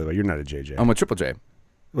JJ, by the way. You're not a JJ. I'm a Triple J.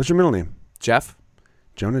 What's your middle name? Jeff.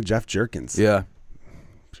 Jonah Jeff Jerkins. Yeah.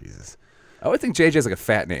 Jesus. I would think JJ is like a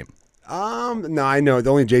fat name. No, I know. The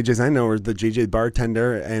only JJs I know are the JJ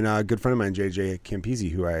bartender and a good friend of mine, JJ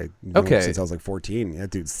Campisi, who I know Okay. since I was like 14. That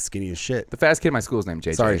dude's skinny as shit. The fattest kid in my school is named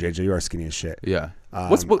JJ. Sorry, JJ, you are skinny as shit. Yeah. I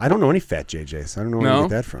don't know any fat JJs. I don't know where you get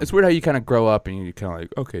that from. It's weird how you kind of grow up and you kind of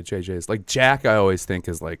like, okay, JJ's. Like Jack, I always think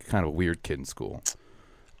is like kind of a weird kid in school.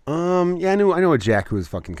 Yeah, I know a Jack who was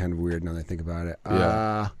fucking kind of weird now that I think about it.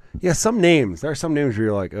 Yeah. Yeah, some names. There are some names where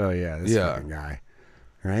you're like, oh yeah, this Yeah. fucking guy.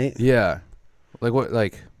 Right? Yeah. Like what?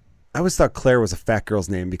 Like, I always thought Claire was a fat girl's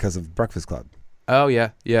name because of Breakfast Club. oh yeah,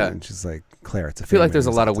 yeah. And she's like, Claire, it's a I feel like family there's a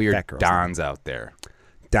name, lot so of it's weird fat girl's name. Dons out there.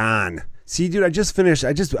 Don. See, dude, I just finished.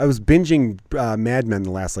 I was binging Mad Men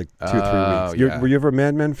the last like 2 or 3 Oh, weeks. yeah. Were you ever a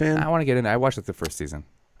Mad Men fan? I want to get in. I watched it the first season.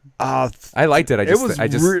 Uh, I liked it. I just, was I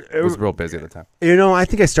just it was was- real busy at the time. you know, I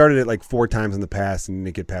think I started it like 4 times in the past and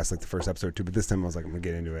didn't get past like the first episode or 2. But this time I was like, I'm gonna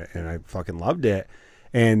get into it, and I fucking loved it.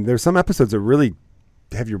 And there's some episodes that really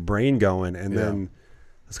have your brain going, and Yeah. then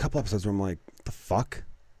there's a couple episodes where I'm like, the fuck?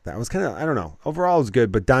 That was kind of, I don't know. Overall, it was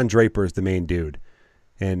good, but Don Draper is the main dude,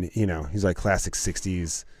 and you know, he's like classic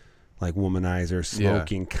 '60s. Like womanizer,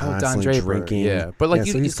 smoking, Oh, Don constantly Draper. drinking. Yeah, but like so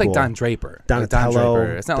he's he's like cool. Don Draper. Like Donatello,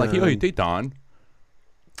 Draper. It's not like, Don. oh, you date Don.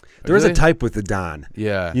 There is a Really? type with the Don.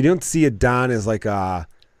 Yeah. You don't see a Don as like a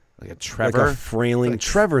Like a like Trevor. a frailing. Like-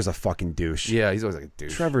 Trevor's a fucking douche. Yeah, he's always like a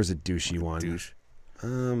douche. Trevor's a douchey one. douche.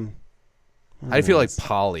 What I feel like else?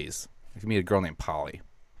 Polly's. If you meet a girl named Polly.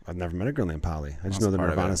 I've never met a girl named Polly. I just That's know the part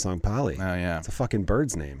of Nirvana it. song Polly. Oh yeah. It's a fucking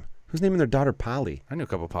bird's name. Who's naming their daughter Polly? I knew a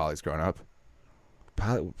couple of Pollys growing up.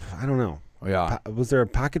 Polly? I don't know. Oh, yeah. Was there a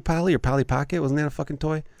Pocket Polly or Polly Pocket? Wasn't that a fucking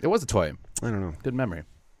toy? It was a toy. I don't know. Good memory.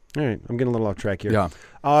 All right, I'm getting a little off track here. Yeah.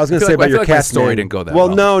 Oh, I was going to I say feel about like- I your feel like my cats. story man. didn't go that well.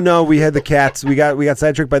 well. No, we had the cats. We got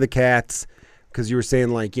sidetracked by the cats because you were saying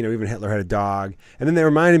like, you know, even Hitler had a dog, and then they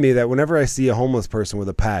reminded me that whenever I see a homeless person with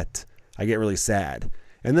a pet, I get really sad.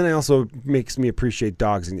 And then it also makes me appreciate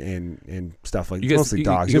dogs and stuff like mostly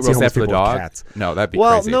dogs. You don't get real see sad homeless for the people with dog. cats. No, that'd be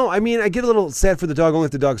Well, crazy. no, I mean I get a little sad for the dog only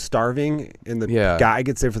if the dog's starving and the Yeah. guy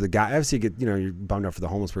gets sad for the guy. Obviously, you get you're bummed out for the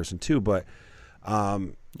homeless person too, but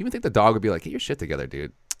You would think the dog would be like, get your shit together,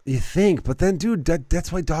 dude. you think. But then, dude,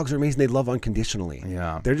 that's why dogs are amazing. They love unconditionally.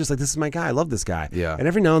 Yeah. They're just like, this is my guy. I love this guy. Yeah. And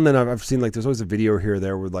every now and then I've seen like there's always a video here or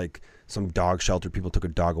there where like some dog shelter people took a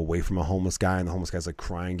dog away from a homeless guy and the homeless guy's like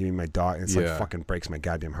crying, give me my dog. And it's like Yeah. fucking breaks my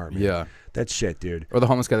goddamn heart, man. Yeah. That shit, dude. Or the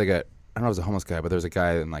homeless guy that got, I don't know if it was a homeless guy, but there was a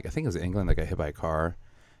guy in like, I think it was in England that got hit by a car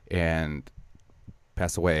and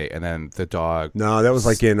passed away. And then the dog. No, that was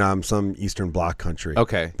like in some Eastern Bloc country.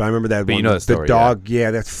 Okay. But I remember that But you one. know the story, dog,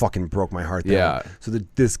 yeah, that fucking broke my heart. There. Yeah. So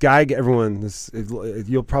this guy, everyone,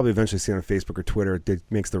 you'll probably eventually see it on Facebook or Twitter. It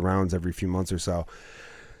makes the rounds every few months or so.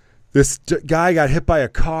 This guy got hit by a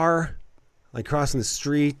car, like crossing the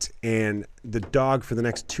street, and the dog for the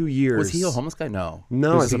next 2 years. Was he a homeless guy? No.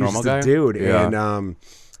 No, He I was just think a he was normal just guy? a dude. Yeah. And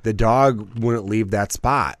the dog wouldn't leave that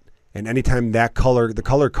spot. And anytime the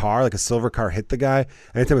color car, like a silver car, hit the guy,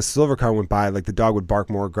 anytime a silver car went by, like the dog would bark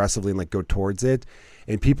more aggressively and like go towards it.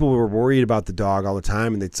 And people were worried about the dog all the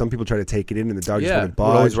time. And some people tried to take it in, and the dog just Yeah, wouldn't would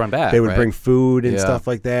budge. always run back, They would right? bring food and Yeah. stuff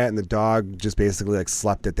like that. And the dog just basically like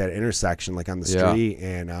slept at that intersection, like on the Yeah. street.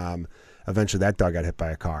 And eventually that dog got hit by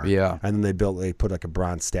a car. Yeah. And then they put like a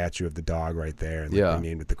bronze statue of the dog right there, and like, Yeah. they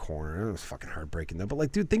named it the corner. It was fucking heartbreaking though. But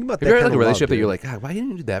like, dude, think about Have that you ever kind had like of a relationship love, that you're dude. like, God, why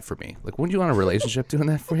didn't you do that for me? Like, wouldn't you want a relationship doing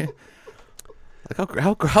that for you? Like,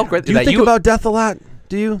 how great Do you that think about death a lot?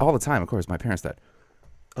 Do you? all the time? Of course, my parents did,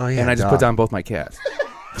 Oh yeah. and I just duh. put down both my cats.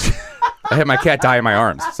 I had my cat die in my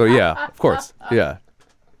arms, so yeah, of course, yeah.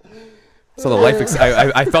 So the life,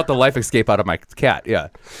 I felt the life escape out of my cat. Yeah.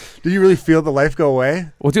 Do you really feel the life go away?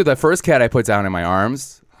 Well, dude, that first cat I put down in my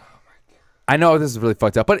arms. I know this is really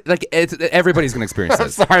fucked up, but like everybody's gonna experience I'm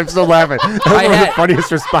this. sorry, I'm still laughing. That was I one of the had-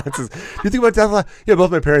 funniest responses. Do you think about death a lot? Yeah,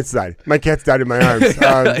 both my parents died. My cats died in my arms.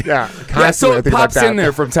 Yeah, Yeah, so constantly I it think about pops that. in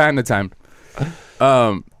there from time to time.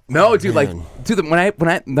 No, dude, man.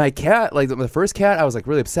 when my cat, like the first cat, I was like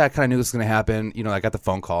really upset. Kind of knew this was gonna happen. You know, I got the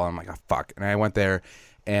phone call. I'm like, oh fuck, and I went there,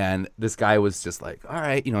 and this guy was just like, all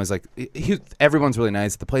right, you know, he's like, everyone's really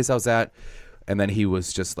nice at the place I was at. And then he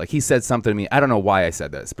was just like, he said something to me. I don't know why I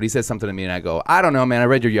said this, but he said something to me, and I go, I don't know, man. I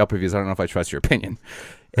read your Yelp reviews. I don't know if I trust your opinion.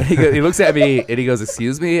 And he looks at me and he goes,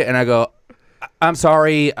 excuse me, and I go, I'm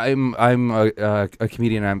sorry. I'm a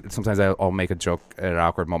comedian. Sometimes I'll make a joke at an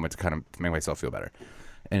awkward moment to kind of make myself feel better.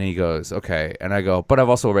 And he goes, okay. And I go, but I've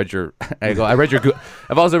also read your. I've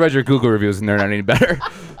also read your Google reviews, and they're not any better.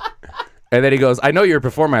 And then he goes, I know you're a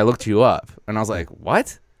performer. I looked you up, and I was like,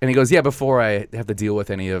 what? And he goes, yeah. Before I have to deal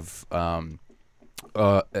with any of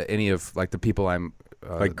like the people I'm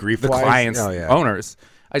Like grief the wise? clients, Oh, yeah. owners.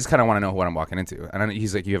 I just kind of want to know what I'm walking into. And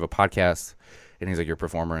he's like, you have a podcast, and he's like, you're a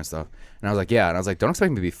performer and stuff. And I was like, yeah. And I was like, don't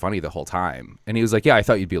expect me to be funny the whole time. And he was like, yeah, I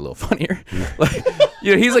thought you'd be a little funnier. Like,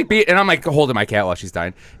 you know, he's like, and I'm like holding my cat while she's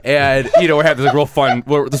dying, and you know, we're having this real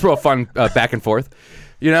fun back and forth,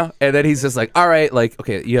 you know. And then he's just like, all right, like,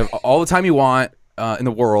 okay, you have all the time you want in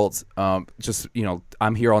the world. Just, you know,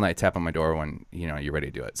 I'm here all night, tap on my door when, you know, you're ready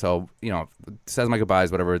to do it. So, you know, says my goodbyes,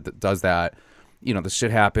 whatever, does that. You know, the shit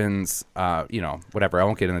happens, you know, whatever. I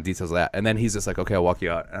won't get into the details of that. And then he's just like, okay, I'll walk you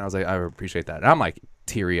out. And I was like, I appreciate that. And I'm like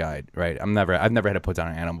teary-eyed, right? I've never had to put down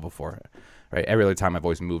an animal before, right? Every other time I've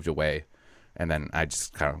always moved away. And then I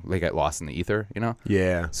just kind of get lost in the ether, you know?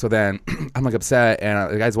 Yeah. So then I'm like upset,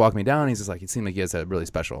 and the guy's walking me down. And he's just like, it seemed like he has a really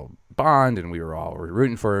special bond, and we were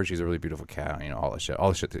rooting for her. She's a really beautiful cat, you know, all the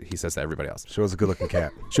shit that he says to everybody else. She was a good looking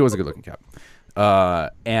cat. She was a good looking cat.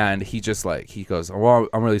 And he just like, he goes, well,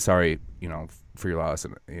 I'm really sorry, you know, for your loss,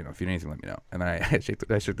 and you know, if you need anything, let me know. And then I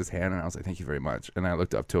shook his hand, and I was like, thank you very much. And then I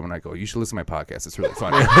looked up to him, and I go, you should listen to my podcast, it's really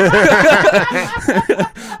funny.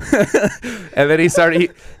 And then he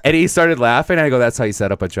started laughing, and I go, that's how you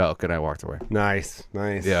set up a joke. And I walked away. Nice.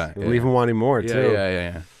 Yeah, You leave him wanting more too.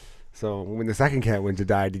 Yeah. So when the second cat went to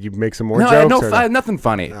die, did you make some more No, jokes? nothing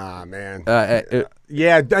funny. Ah, man.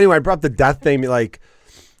 Yeah. Anyway, I brought up the death thing. Like,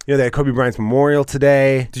 you know, they had Kobe Bryant's memorial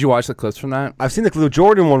today. Did you watch the clips from that? I've seen the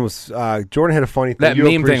Jordan one. Jordan had a funny thing. That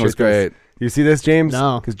meme thing was great. You see this, James?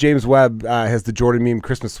 No. Because James Webb has the Jordan meme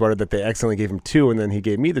Christmas sweater that they accidentally gave him two, and then he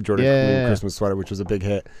gave me the Jordan meme Christmas sweater, which was a big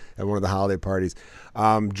hit at one of the holiday parties.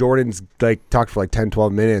 Jordan's like talked for like 10,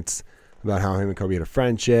 12 minutes about how him and Kobe had a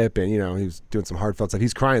friendship, and you know, he was doing some heartfelt stuff.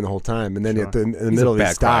 He's crying the whole time, and then in the middle of it,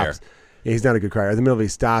 he stops. Yeah, he's not a good crier. In the middle of it, he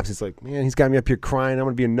stops. He's like, man, he's got me up here crying. I'm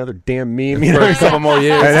going to be another damn meme. You know? For a couple more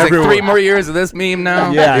years. And It's like 3 more years of this meme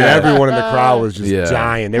now. Yeah, and everyone in the crowd was just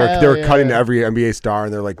dying. They were cutting to every NBA star,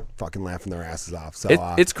 and they're like fucking laughing their asses off. So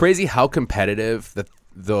it's crazy how competitive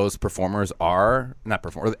those performers are. Not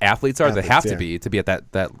performers, athletes are. They have to be at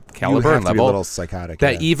that caliber and to be level. a little psychotic.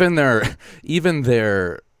 That even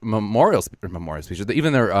their memorial speeches,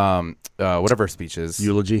 even their whatever speeches,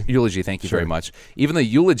 eulogy. Thank you very much. Even the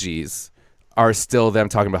eulogies are still them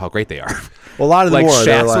talking about how great they are. Well, a lot of them like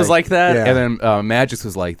Shaq's was like that, yeah. and then Magic's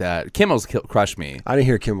was like that. Kimmel's crushed me. I didn't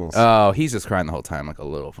hear Kimmel's. Oh, he's just crying the whole time like a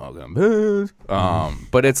little fucking.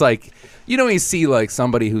 But it's like, you know, when you see like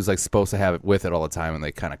somebody who's like supposed to have it with it all the time, and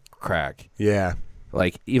they kind of crack. Yeah.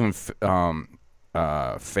 Like even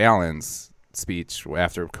Fallon's speech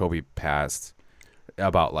after Kobe passed,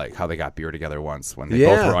 about like how they got beer together once when they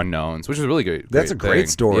both were unknowns, which is really good. That's a great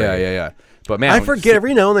story. Yeah. But man, I forget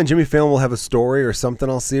every now and then Jimmy Fallon will have a story or something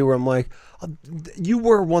I'll see where I'm like, oh, you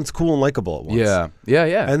were once cool and likable at once.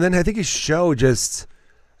 Yeah. And then I think his show just,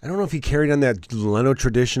 I don't know if he carried on that Leno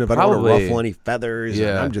tradition of I don't want to ruffle any feathers.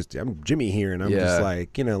 Yeah. I'm Jimmy here, and I'm just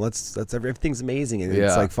like, you know, let's everything's amazing, and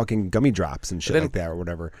it's like fucking gummy drops and shit like that or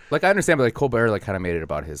whatever. Like I understand, but like Colbert like kind of made it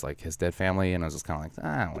about his dead family, and I was just kind of like,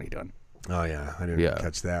 what are you doing? Oh yeah, I didn't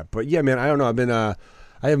catch that, but yeah, man, I don't know. I've been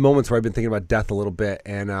I have moments where I've been thinking about death a little bit,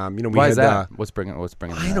 and you know, why is that? What's bringing?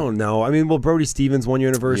 I don't know. I mean, well, Brody Stevens 1 year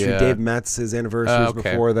anniversary, Dave Metz his anniversary was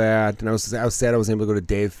before that, and I was sad I was able to go to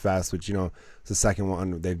Dave Fest, which you know is the second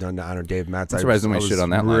one they've done to honor Dave Metz. I'm surprised nobody shit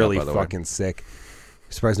on that lineup, really by the fucking way. sick.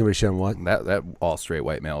 Surprised nobody shit on what? That all straight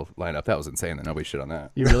white male lineup. That was insane that nobody shit on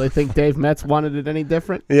that. You really think Dave Metz wanted it any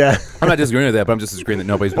different? Yeah. I'm not disagreeing with that, but I'm just disagreeing that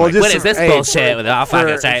nobody's been Well, like, what is this bullshit with all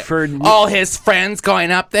fucking say? All his friends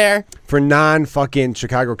going up there? For non-fucking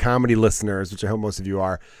Chicago comedy listeners, which I hope most of you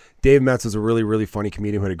are, Dave Metz was a really, really funny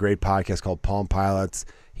comedian who had a great podcast called Palm Pilots.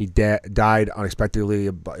 He died unexpectedly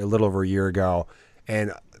a little over a year ago.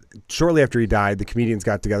 And shortly after he died, the comedians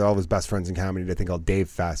got together, all of his best friends in comedy, did a thing called Dave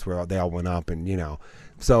Fest, where they all went up and, you know.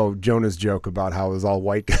 So Jonah's joke about how it was all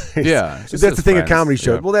white guys. Yeah. That's the thing of comedy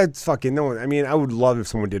shows. Yeah. Well, that's fucking no one. I mean, I would love if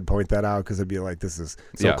someone did point that out because I'd be like, this is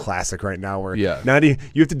so classic right now where you have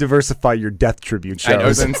to diversify your death tribute shows. I know,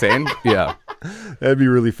 it's insane. Yeah. That'd be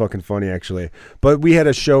really fucking funny, actually. But we had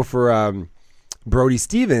a show for Brody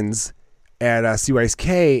Stevens at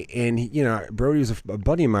CYSK, and Brody was a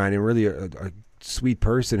buddy of mine and really a sweet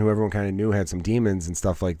person who everyone kind of knew had some demons and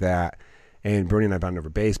stuff like that. And Brody and I bonded over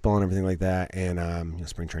baseball and everything like that, and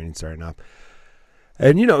spring training starting up.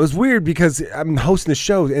 And it was weird because I'm hosting the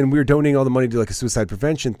show and we were donating all the money to like a suicide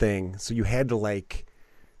prevention thing, so you had to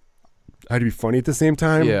I had to be funny at the same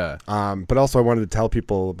time. Yeah. But also I wanted to tell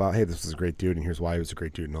people about, hey, this was a great dude and here's why he was a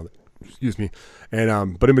great dude and all that. Excuse me.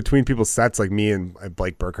 And but in between people's sets, like me and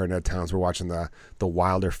Blake Burkhardt and Ed Towns were watching the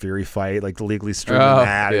Wilder Fury fight, like the legally streaming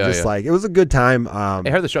that. Yeah, and just it was a good time. I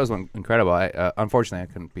heard the shows went incredible. Unfortunately, I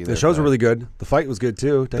couldn't be there. The shows were really good. The fight was good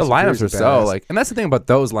too. The lineups are so and that's the thing about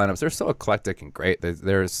those lineups. They're so eclectic and great.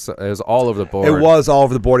 There's all over the board. It was all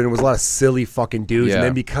over the board, and it was a lot of silly fucking dudes. Yeah. And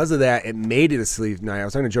then because of that, it made it a silly night. I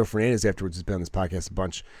was talking to Joe Fernandez afterwards, who's been on this podcast a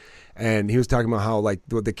bunch. And he was talking about how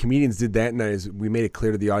what the comedians did that night is we made it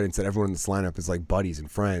clear to the audience that everyone in this lineup is like buddies and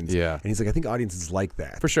friends. Yeah. And he's like, I think audiences like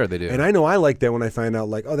that. For sure they do. And I know I like that when I find out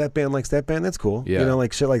like, oh, that band likes that band. That's cool. Yeah.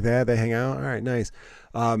 Like shit like that. They hang out. All right, nice.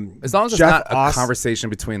 As long as it's not a conversation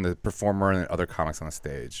between the performer and the other comics on the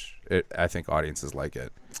stage, I think audiences like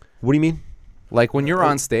it. What do you mean? Like when you're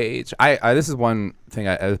on stage, I this is one thing,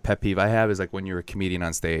 a pet peeve I have is like when you're a comedian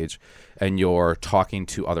on stage and you're talking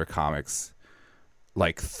to other comics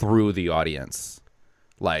like through the audience,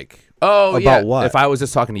 like, oh, about what? If I was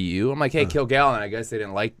just talking to you, I'm like, hey, Kilgallen, I guess they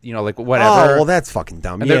didn't like, like whatever. Oh, well, that's fucking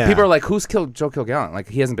dumb. And then people are like, who's killed Joe Kilgallen? Like,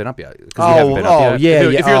 he hasn't been up yet. Oh, yeah.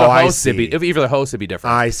 If you're the host, if you're the host, it'd be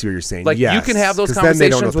different. I see what you're saying. Like, yes. you can have those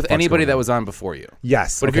conversations with anybody that was on before you.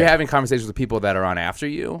 Yes. But if you're having conversations with people that are on after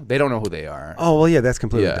you, they don't know who they are. Oh, well, yeah, that's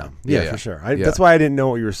completely Yeah. dumb. Yeah, For yeah. sure. Yeah. That's why I didn't know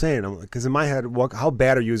what you were saying. Because in my head, how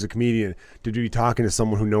bad are you as a comedian to be talking to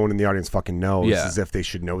someone who no one in the audience fucking knows Yeah. as if they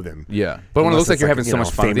should know them? Yeah. But when it Unless looks like it's you're like, having so much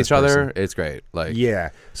fun with famous each other, person. it's great. Like, Yeah.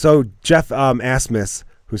 So Jeff Asmus,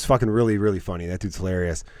 who's fucking really, really funny. That dude's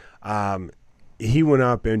hilarious. He went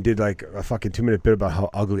up and did like a fucking 2-minute bit about how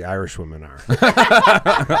ugly Irish women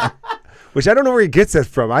are. Which I don't know where he gets that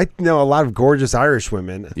from. I know a lot of gorgeous Irish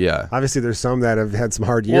women. Yeah. Obviously, there's some that have had some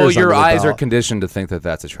hard years. Well, your under their eyes are belt. conditioned to think that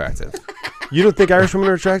that's attractive. You don't think Irish women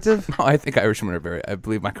are attractive? No, I think Irish women are I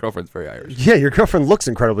believe my girlfriend's very Irish. Yeah, your girlfriend looks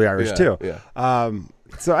incredibly Irish Yeah, too. yeah.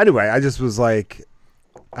 So anyway, I just was like,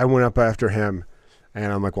 I went up after him,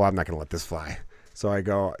 and I'm like, well, I'm not going to let this fly. So I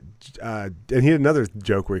go, and he had another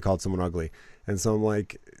joke where he called someone ugly, and so I'm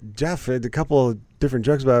like, Jeff had a couple of different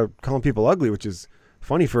jokes about calling people ugly, which is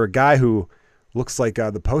funny for a guy who looks like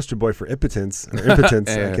the poster boy for impotence. Yeah.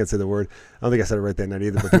 I can't say the word. I don't think I said it right that night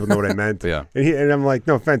either, but people know what I meant. Yeah. And I'm like,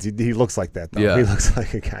 no offense, he looks like that though. Yeah. He looks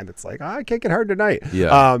like a guy that's like, I can't get hard tonight.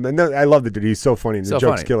 Yeah. And then, I love the dude. He's so funny. And So the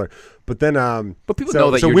joke's funny. killer. But then, But people know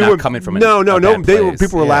that you're not coming from a no. bad place.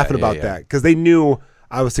 People were Yeah, laughing yeah, about yeah. that because they knew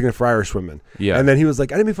I was thinking for Irish women. Yeah. And then he was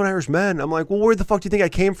like, I didn't mean for Irish men. I'm like, well, where the fuck do you think I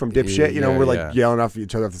came from, dipshit? Yeah, We're like yeah. yelling off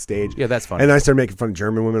each other off the stage. Yeah, that's funny. And I started making fun of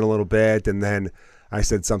German women a little bit, and then I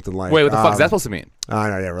said something like, Wait, what the fuck is that supposed to mean? Oh,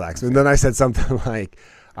 no, yeah, relax. And then I said something like,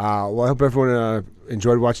 well, I hope everyone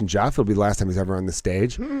enjoyed watching Jeff. It'll be the last time he's ever on this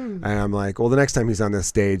stage. And I'm like, well, the next time he's on this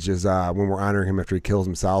stage is when we're honoring him after he kills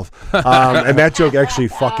himself. And that joke actually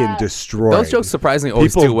fucking destroyed. Those jokes surprisingly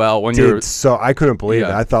always People do well when did you're. so I couldn't believe it.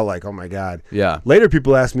 Yeah. I thought like, oh my God. Yeah. Later,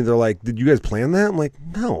 people asked me, they're like, did you guys plan that? I'm like,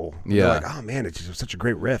 no. Yeah. They're like, oh man, it just was such a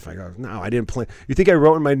great riff. I go, no, I didn't plan. You think I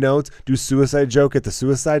wrote in my notes, do suicide joke at the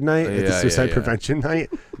suicide night, at the Yeah, suicide yeah. prevention night?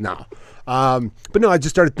 No. But no, I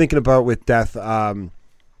just started thinking about with death.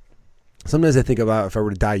 Sometimes I think about if I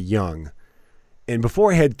were to die young. And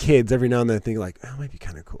before I had kids, every now and then I think like, oh, it might be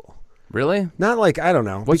kind of cool. Really? Not like, I don't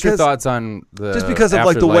know. What's your thoughts on the Just because of after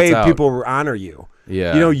like the lights way out? people honor you.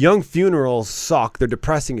 Yeah. Young funerals suck. They're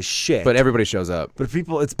depressing as shit. But everybody shows up. But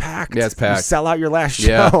people, it's packed. Yeah, it's packed. You sell out your last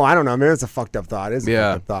show. Yeah. I don't know. Maybe it's a fucked up thought. It's a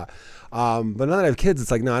Yeah. fucked up thought. But now that I have kids,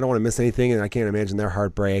 it's like, no, I don't want to miss anything, and I can't imagine their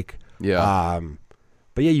heartbreak. Yeah.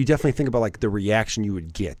 But yeah, you definitely think about like the reaction you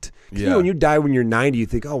would get. 'Cause, Yeah. when you die when you're 90, you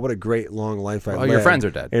think, oh, what a great long life I lived. your friends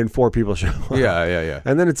are dead. And 4 people show up. Yeah.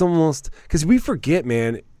 And then it's almost, because we forget,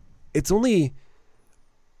 man, it's only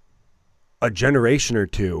a generation or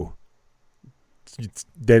two,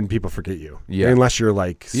 then people forget you. Yeah. Unless you're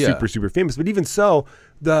like Yeah. super, super famous. But even so,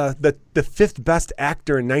 the 5th best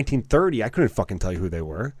actor in 1930, I couldn't fucking tell you who they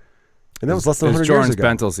were. And that was less than It was 100 years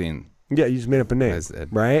Jordan ago. Bentelstein. Yeah, you just made up a name, That's it.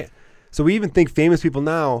 right? So we even think famous people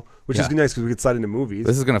now, which is Yeah. nice because we could slide into movies.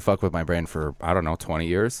 This is gonna fuck with my brain for I don't know 20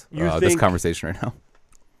 years. You This think- conversation right now.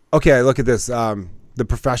 Okay, look at this. The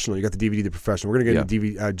Professional. You got the DVD, The Professional. We're gonna get Yeah.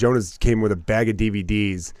 into DVD. Jonas came with a bag of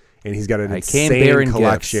DVDs, and he's got an I came insane bearing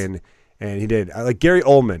collection. And he did. Like Gary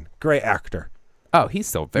Oldman, great actor. Oh, he's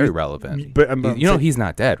still very relevant. but you know he's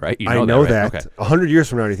not dead, right? You I know right? that. Okay. 100 years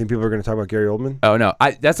from now, do you think people are going to talk about Gary Oldman? Oh no,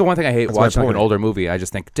 that's the one thing I hate That's my watching like an point. older movie. I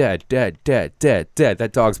just think dead. That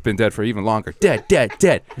dog's been dead for even longer. Dead.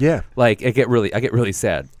 Yeah. Like I get really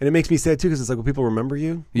sad. And it makes me sad too because it's like, will people remember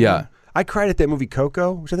you? Yeah. I cried at that movie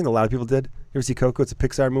Coco, which I think a lot of people did. You ever see Coco? It's a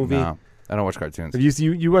Pixar movie. No, I don't watch cartoons. Have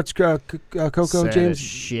you watched Coco, Sad James? as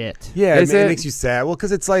shit. Yeah, Is it it? makes you sad. Well,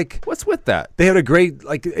 because it's like What's with that? they had a great,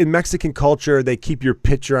 like in Mexican culture, they keep your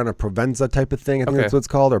picture on a Provenza type of thing. I think Okay. that's what it's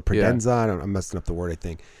called, or Yeah. Prodenza. I'm messing up the word, I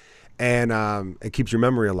think. And it keeps your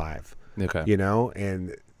memory alive, Okay. you know?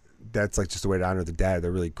 And that's like just a way to honor the dead.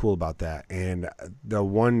 They're really cool about that. And the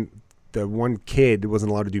one kid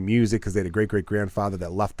wasn't allowed to do music because they had a great-great-grandfather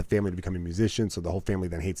that left the family to become a musician, so the whole family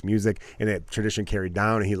then hates music, and that tradition carried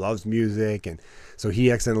down, and he loves music, and so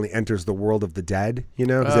he accidentally enters the world of the dead, you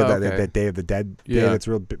know, because Oh, that Day of the Dead day Yeah. that's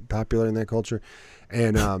real popular in that culture.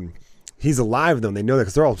 And he's alive, though, and they know that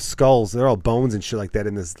because they're all skulls, they're all bones and shit like that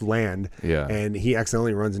in this land. Yeah. And he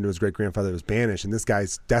accidentally runs into his great-grandfather that was banished, and this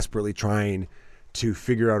guy's desperately trying to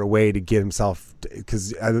figure out a way to get himself, because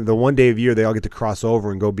the one day of year they all get to cross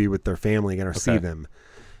over and go be with their family again or see them,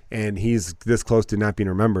 and he's this close to not being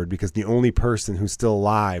remembered because the only person who's still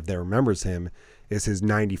alive that remembers him is his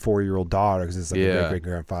 94-year-old daughter, because it's like a great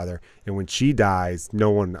grandfather, and when she dies, no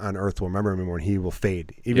one on earth will remember him anymore, and he will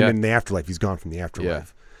fade. Even in the afterlife, he's gone from the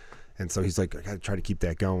afterlife. And so he's like, I gotta try to keep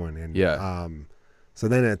that going. And so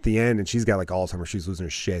then at the end, and she's got like Alzheimer's, she's losing her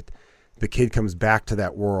shit. The kid comes back to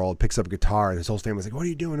that world, picks up a guitar, and his whole family's like, "What are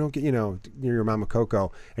you doing? Don't get, you're your mama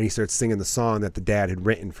Coco." And he starts singing the song that the dad had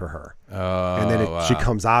written for her. Oh, And then she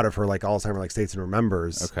comes out of her like Alzheimer like states and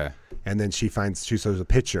remembers. Okay. And then she shows a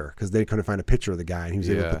picture because they couldn't find a picture of the guy, and he was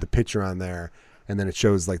able to put the picture on there. And then it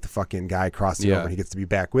shows like the fucking guy crossing over, and he gets to be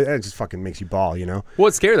back with. And it just fucking makes you bawl, you know. Well,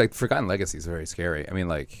 it's scary. Like Forgotten Legacy is very scary. I mean,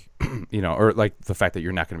 like, or like the fact that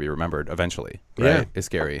you're not going to be remembered eventually, right? Is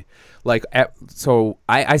scary. Like, so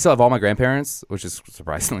I still have all my grandparents, which is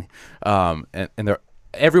surprisingly, and they're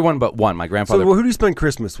everyone but one. My grandfather. So who do you spend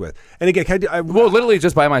Christmas with? And again, well, literally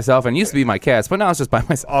just by myself, and used to be my cats, but now it's just by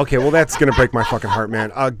myself. Okay, well that's gonna break my fucking heart,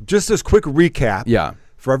 man. Just as quick recap. Yeah.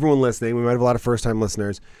 For everyone listening, we might have a lot of first-time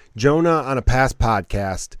listeners. Jonah, on a past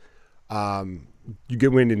podcast, you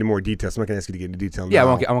get into more details. I'm not going to ask you to get into detail now. Yeah,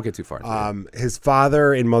 I won't get too far. His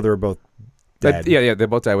father and mother are both dead. Yeah, they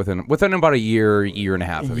both died within about a year and a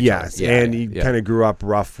half of each Yes, other. and he kind of grew up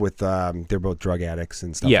rough with, they're both drug addicts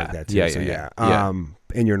and stuff like that, too. Yeah.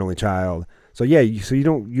 And you're an only child. So, yeah,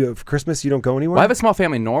 you have Christmas, you don't go anywhere? Well, I have a small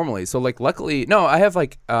family normally, so like luckily, no, I have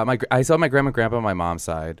like I still have my grandma and grandpa on my mom's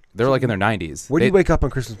side. They're like in their 90s. Where do you wake up on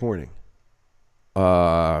Christmas morning?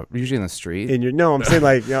 Usually in the street. I'm saying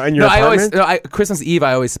like in your apartment? Christmas Eve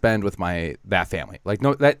I always spend with that family. Like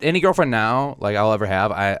any girlfriend now like I'll ever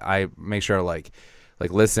have, I make sure like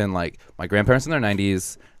listen, like my grandparents in their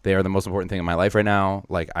 90s, they are the most important thing in my life right now.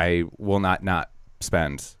 Like I will not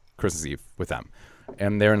spend Christmas Eve with them.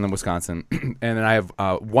 And they're in Wisconsin, and then I have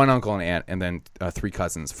one uncle and aunt, and then 3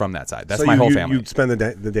 cousins from that side. That's my whole family. You spend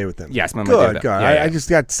the day with them. Yeah, I spend my day with them. God. Yeah. I just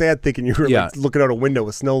got sad thinking you were like looking out a window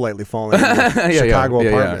with snow lightly falling in your Chicago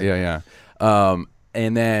apartment. Yeah.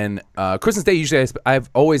 And then Christmas Day, usually I've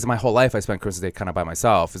always my whole life I spent Christmas Day kind of by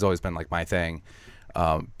myself. It's always been like my thing.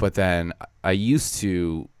 But then I used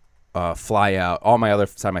to fly out. All my other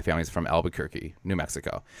side of my family is from Albuquerque, New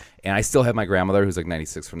Mexico, and I still have my grandmother who's like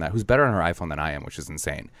 96 from that, who's better on her iPhone than I am, which is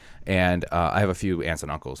insane. And I have a few aunts and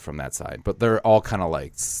uncles from that side, but they're all kind of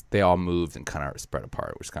like they all moved and kind of spread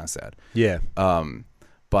apart, which is kind of sad. Yeah.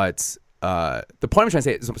 But the point I'm trying to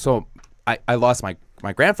say is, so I lost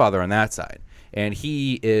my grandfather on that side, and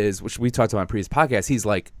he is, which we talked about on previous podcasts, he's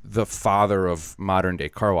like the father of modern day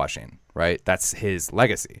car washing, right? That's his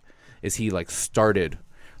legacy. Is he like started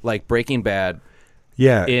like Breaking Bad?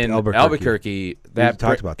 Yeah, in Albuquerque, that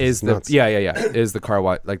talked about is this. the is the car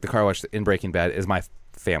wash, like the car wash in Breaking Bad is my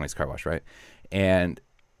family's car wash, right? And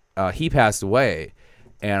he passed away,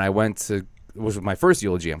 and I went to, it was my first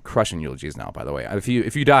eulogy. I'm crushing eulogies now, by the way. If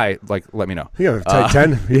you die, like let me know. Yeah, Type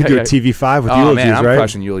 10. You do a TV5 with eulogies, man, I'm right?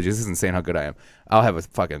 crushing eulogies. This is insane how good I am. I'll have a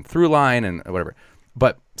fucking through line and whatever.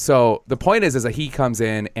 But so the point is that he comes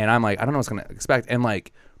in, and I'm like, I don't know what's gonna expect, and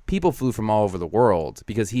like, people flew from all over the world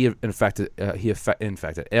because he affected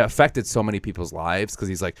so many people's lives, because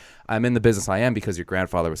he's like, I'm in the business I am because your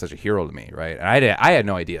grandfather was such a hero to me, right? And I had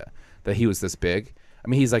no idea that he was this big. I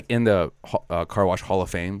mean, he's like in the Car Wash Hall of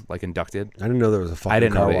Fame, like inducted. I didn't know there was a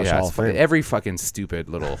fucking Car Wash Hall of Fame. Every fucking stupid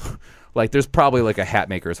little, like there's probably like a hat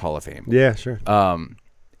maker's Hall of Fame. Yeah, sure. And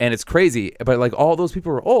it's crazy, but like all those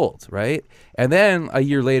people were old, right? And then a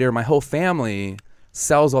year later, my whole family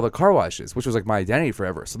sells all the car washes, which was like my identity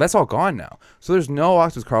forever. So that's all gone now. So there's no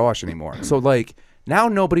Octopus Car Wash anymore. So like now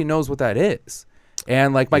nobody knows what that is.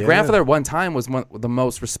 And like my grandfather at one time was the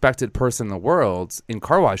most respected person in the world in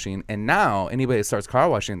car washing, and now anybody that starts car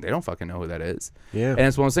washing, they don't fucking know who that is. Yeah. And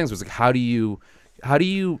it's one of those things where it's like, how do you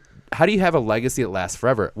have a legacy that lasts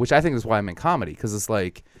forever? Which I think is why I'm in comedy, because it's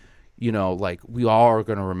like, you know, like we all are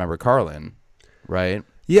going to remember Carlin, right?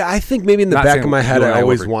 Yeah, I think maybe in the Not back saying of my you head, and I I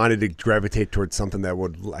always over- wanted to gravitate towards something that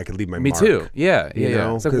I could leave my Me mark. too. Yeah, You yeah.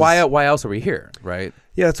 know, It's like 'cause- why else are we here, right?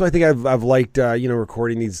 Yeah, that's why I think I've liked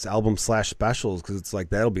recording these album/specials, because it's like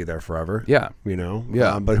that'll be there forever. Yeah. You know.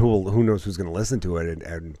 Yeah. But who knows who's going to listen to it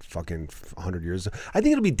and fucking 100 years. I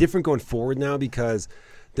think it'll be different going forward now, because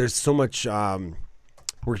there's so much.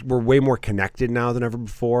 We're way more connected now than ever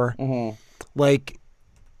before. Mm-hmm. Like,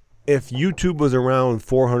 if YouTube was around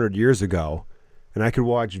 400 years ago, and I could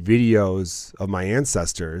watch videos of my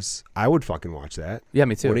ancestors, I would fucking watch that. Yeah,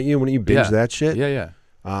 me too. Wouldn't you? Wouldn't you binge that shit? Yeah, yeah.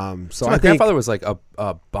 So my I think grandfather was like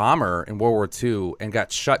a bomber in World War II and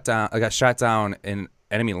got shot down in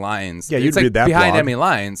enemy lines. Yeah, you'd it's like read that behind blog. enemy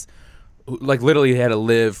lines. Like literally, he had to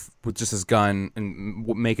live with just his gun and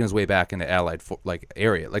making his way back into Allied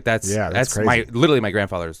area. Like that's crazy. my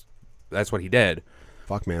grandfather's. That's what he did.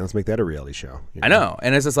 fuck, man, let's make that a reality show. You I know,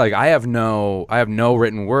 and it's just like I have no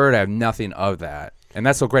written word. I have nothing of that, and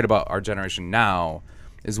that's so great about our generation now.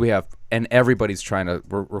 Is we have, and everybody's trying to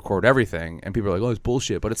record everything, and people are like, "Oh, it's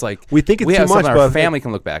bullshit," but it's like We think it's we too have much, something our but family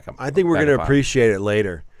can look back on. I think we're back going to upon. appreciate it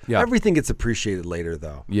later. Yeah. Everything gets appreciated later,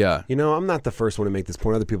 though. Yeah, You know, I'm not the first one to make this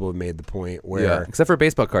point. Other people have made the point where, yeah. Except for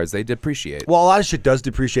baseball cards, they depreciate. well, a lot of shit does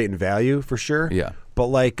depreciate in value for sure. Yeah. But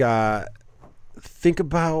like, think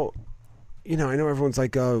about, you know, I know everyone's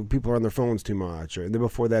like, oh, people are on their phones too much, or then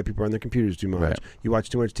before that, people are on their computers too much. Right. You watch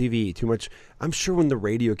too much TV, too much. I'm sure when the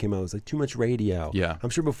radio came out, it was like too much radio. Yeah. I'm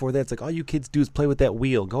sure before that, it's like all you kids do is play with that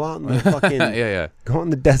wheel. Go out in the fucking, yeah. go out in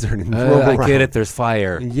the desert and roam I around. get it. There's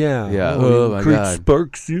fire. Yeah. Yeah. Oh, it my creates God.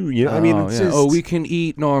 sparks you. You know, I mean, it's yeah. just. We can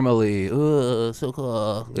eat normally. So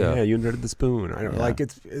cool. Yeah, you invented the spoon. I don't Yeah. like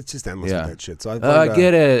it's just endless Yeah. with that shit. So I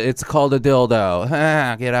get it. It's called a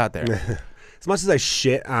dildo. Get out there. As much as I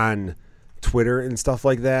shit on Twitter and stuff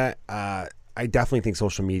like that, I definitely think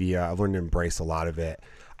social media, I've learned to embrace a lot of it.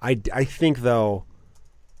 I think, though,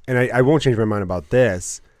 and I won't change my mind about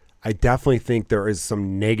this, I definitely think there is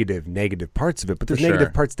some negative parts of it, but there's For sure.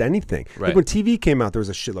 negative parts to anything. Right. Like when TV came out, there was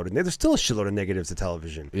a shitload of, there's still a shitload of negatives to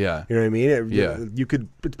television. Yeah. You know what I mean? Yeah.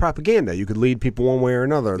 It's propaganda. You could lead people one way or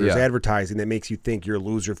another. There's Yeah. advertising that makes you think you're a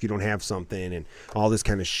loser if you don't have something and all this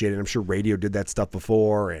kind of shit. And I'm sure radio did that stuff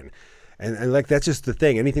before. And like, that's just the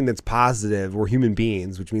thing. Anything that's positive, we're human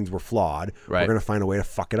beings, which means we're flawed. Right. We're going to find a way to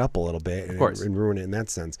fuck it up a little bit and, course. and ruin it in that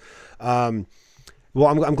sense. Well,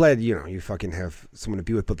 I'm glad, you know, you fucking have someone to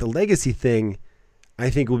be with. But the legacy thing, I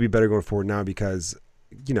think will be better going forward now because,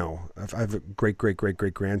 you know, if I have a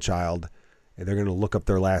great-great-great-great-grandchild, and they're going to look up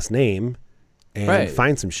their last name and Right.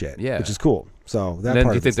 find some shit, Yeah. which is cool. So that And then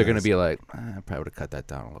part you of think it's they're going to nice. be like, I probably would have cut that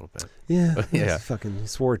down a little bit. Yeah, Yeah. fucking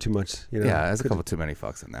swore too much. You know, Yeah, there's a Could've- couple too many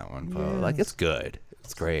fucks in that one. But Yeah. like, it's good.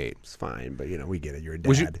 It's great. It's fine, but you know, we get it. You're a dad.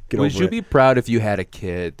 Would you, Get would over you it. be proud if you had a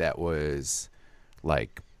kid that was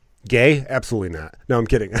like, gay? Absolutely not. No, I'm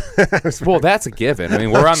kidding. well, that's a given. I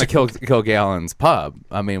mean, we're on the Kilgallen's pub.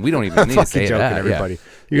 I mean, we don't even need to Fucking say joking, that. everybody.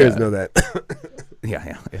 Yeah. You guys Yeah. know that.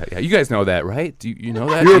 Yeah. You guys know that, right? Do you know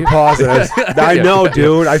that? You were pausing. I Yeah. know,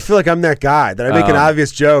 dude. I feel like I'm that guy that I make an Um,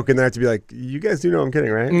 obvious joke and then I have to be like, you guys do know I'm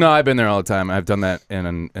kidding, right? No, I've been there all the time. I've done that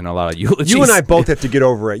in a lot of eulogies. You and I both have to get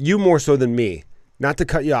over it. You more so than me. Not to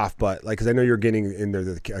cut you off, but like, because I know you're getting in there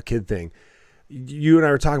a kid thing. You and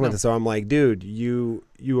I were talking about this, so I'm like, dude, you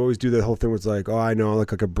always do the whole thing where it's like, oh, I know, I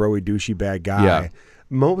look like a broy, douchey, bad guy. Yeah.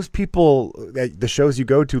 Most people at the shows you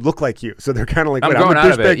go to look like you, so they're kind of like, I'm wait, growing a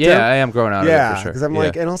out of it. douchebag too? Yeah, I am growing out of it Yeah, for sure. 'cause I'm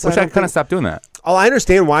like, and also which I I don't kind of think- stopped doing that. Oh, I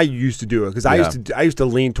understand why you used to do it because I Yeah. used to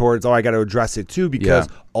lean towards I got to address it too because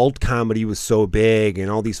Yeah. alt comedy was so big and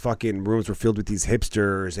all these fucking rooms were filled with these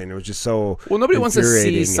hipsters and it was just so Well, nobody wants to see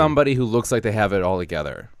infuriating and- somebody who looks like they have it all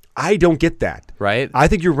together, I don't get that. right? I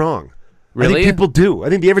think you're wrong. I Really? think people do. I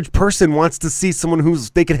think the average person wants to see someone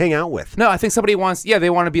who's they can hang out with. No, I think somebody wants. Yeah, they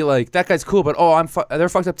want to be like that guy's cool, but they're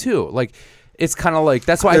fucked up too. Like, it's kind of like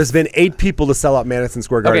that's why. There's been 8 people to sell out Madison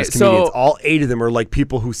Square Garden Okay, as comedians. so- All 8 of them are like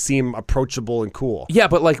people who seem approachable and cool. Yeah,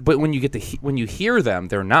 but when you get when you hear them,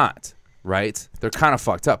 they're not. right? They're kind of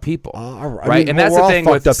fucked up people, I mean, right? And well, that's we're the all thing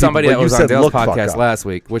fucked with up somebody people, but that was you on said Dale's look fucked podcast up. last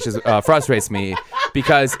week, which is frustrates me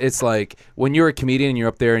because it's like when you're a comedian and you're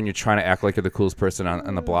up there and you're trying to act like you're the coolest person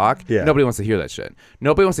on the block, Yeah. nobody wants to hear that shit.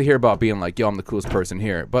 Nobody wants to hear about being like, yo, I'm the coolest person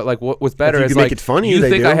here. But like what's better you is can like, make it funny, you they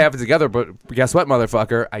think do. I have it together, but guess what,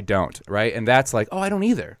 motherfucker? I don't, right? And that's like, oh, I don't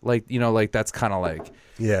either. Like, you know, like that's kind of like,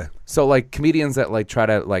 Yeah. so like comedians that like try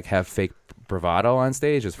to like have fake bravado on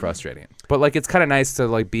stage is frustrating. But like it's kind of nice to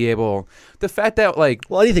like be able, the fact that like,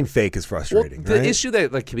 Well, anything fake is well, frustrating, the right? issue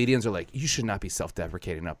that like comedians are like, you should not be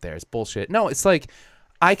self-deprecating up there. It's bullshit. No, it's like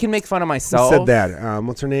I can make fun of Who myself. said that?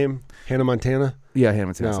 What's her name? Hannah Montana? Yeah, Hannah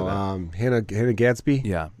Montana No, said that. Hannah Gadsby?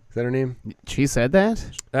 Yeah, Is that her name? She said that?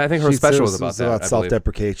 I think her She special said was it about that. about I believe.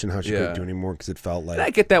 self-deprecation, how she Yeah. couldn't do anymore because it felt like. And I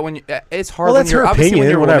get that when you, it's hard Well, when that's you're her obviously when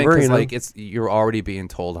opinion, you're a whatever, woman, 'cause, you know? like you're already being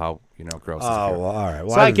told how gross. Oh, it's well, all right. Well,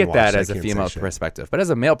 so I didn't get watch that it. as a can't say female shit. perspective, but as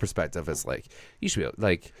a male perspective, it's like you should be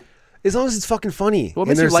like. As long as it's fucking funny. Well, it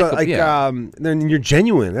and makes you there's like the- yeah. then you're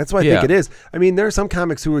genuine. That's what I Yeah. think it is. I mean, there are some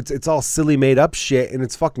comics who it's all silly made up shit and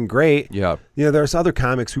it's fucking great. Yeah. You know, there's other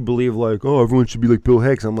comics who believe like, oh, everyone should be like Bill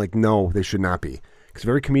Hicks. I'm like, no, they should not be. Because if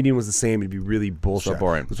every comedian was the same, it'd be really bullshit. So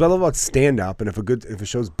boring. That's what I love about stand up. And if a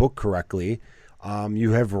show's booked correctly,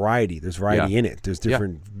 you have variety. There's variety Yeah. in it. There's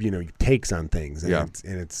different, takes on things. And, Yeah.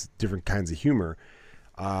 it's different kinds of humor.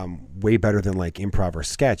 Way better than like improv or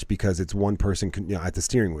sketch because it's one person at the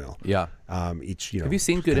steering wheel. Yeah. Each, Have you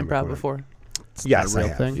seen good comic improv would- before? Yes, a real I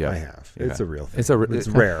have. thing? Yeah. I have. Yeah. It's a real thing. It's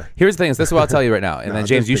rare. Here's the thing: this is what I'll tell you right now, and No, then I'm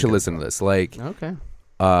James, just you should thinking listen to this. Like, Okay.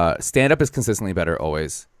 stand up is consistently better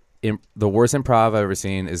always. The worst improv I've ever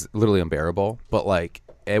seen is literally unbearable. But like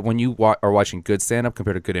when you are watching good stand up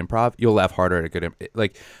compared to good improv, you'll laugh harder at a good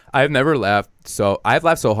like I've never laughed I've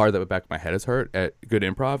laughed so hard that the back of my head is hurt at good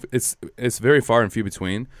improv. It's very far and few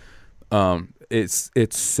between. It's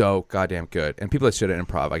so goddamn good. And people that shit at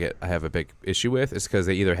improv I have a big issue with is because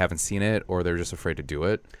they either haven't seen it or they're just afraid to do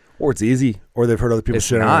it. Or it's easy, or they've heard other people It's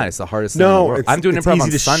shit not. on it. It's the hardest thing No, in the world. it's- I'm doing it's improv easy on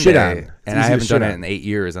to Sunday, shit on. It's and easy I to haven't shit done it on. in 8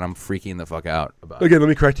 years, and I'm freaking the fuck out about it. Again, let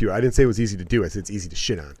me correct you. I didn't say it was easy to do. I said it's easy to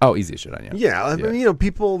shit on. Oh, easy shit on you. Yeah, I mean,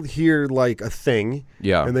 people hear like a thing,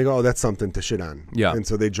 Yeah. and they go, "Oh, that's something to shit on." Yeah. and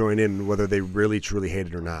so they join in, whether they really truly hate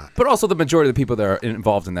it or not. But also, the majority of the people that are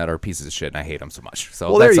involved in that are pieces of shit, and I hate them so much.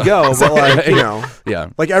 So Well, there that's you go. so- But like, yeah,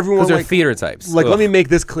 like everyone, because they're like, theater types. like let me Ugh. make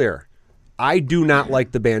this clear: I do not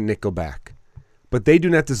like the band Nickelback, but they do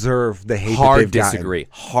not deserve the hate. that hard they've gotten. disagree.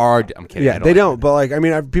 Hard. I'm kidding. Yeah, I they like don't. But like, I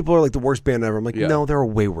mean, people are like the worst band ever. I'm like, Yeah. no, there are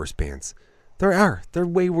way worse bands. There are. They're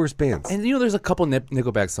way worse bands. And there's a couple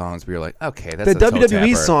Nickelback songs where you're like, okay, that's The a toe WWE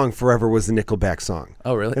tapper. song "Forever" was the Nickelback song.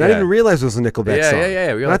 Oh, really? And I didn't realize it was a Nickelback Yeah, song. yeah, yeah.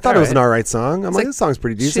 And You're I like, thought it was an alright. alright song. I'm like, this song's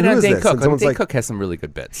pretty decent. Shit Who on is Dane this? Cook. And someone's Dane like, Cook has some really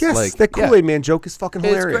good bits. yes, like, that yeah. Kool-Aid Man joke is fucking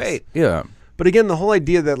It's hilarious. great. Yeah. But again, the whole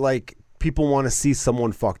idea that like people want to see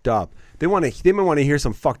someone fucked up. They might want to hear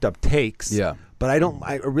some fucked up takes. Yeah. But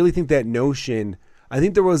I really think that notion. I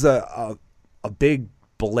think there was a big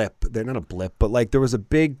blip. They're not a blip, but like there was a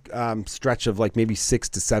big stretch of like maybe 6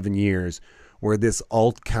 to 7 years where this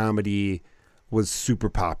alt comedy was super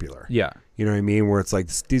popular. Yeah. You know what I mean? Where it's like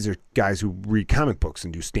these are guys who read comic books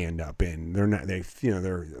and do stand up, and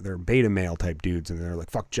they're beta male type dudes, and they're like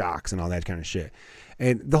fuck jocks and all that kind of shit.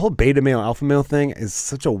 And the whole beta male alpha male thing is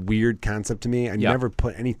such a weird concept to me. I Yeah. never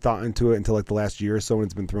put any thought into it until like the last year or so when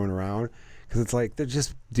it's been thrown around. Because it's like they're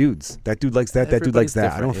just dudes. That dude likes that. That dude likes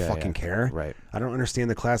Everybody's that. I don't different. Yeah, fucking yeah. care. Right. I don't understand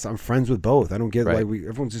the class. I'm friends with both. I don't get Right. like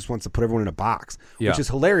everyone just wants to put everyone in a box, Yeah. which is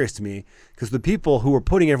hilarious to me. Because the people who are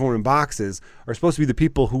putting everyone in boxes are supposed to be the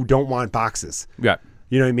people who don't want boxes. Yeah.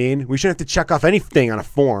 You know what I mean? We shouldn't have to check off anything on a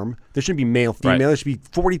form. There shouldn't be male, female. Right. There should be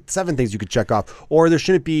 47 things you could check off. Or there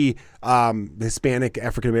shouldn't be Hispanic,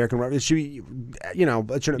 African American. It should be,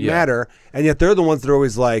 it shouldn't Yeah. matter. And yet they're the ones that are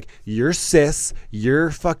always like, you're cis, you're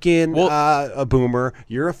fucking a boomer,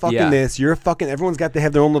 you're a fucking Yeah. this, you're a fucking. Everyone's got to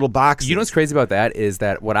have their own little boxes. You know what's crazy about that is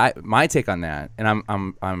that my take on that, and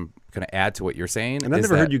I'm going to add to what you're saying. And I've is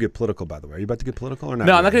never that- heard you get political, by the way. Are you about to get political or not?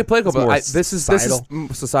 No, I'm not really? going to be political, It's but more this is societal.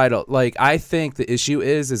 societal. Like, I think the issue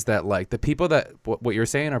is that like the people that what you're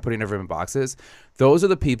saying are putting everyone in boxes. Those are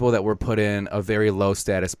the people that were put in a very low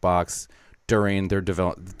status box during their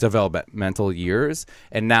developmental years,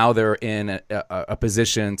 and now they're in a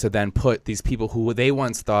position to then put these people who they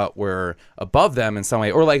once thought were above them in some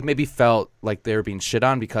way, or like maybe felt like they were being shit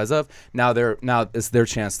on because of. Now it's their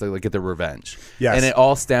chance to like get their revenge. Yes. And it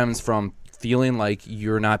all stems from feeling like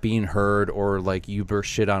you're not being heard or like you were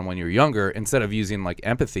shit on when you're younger, instead of using like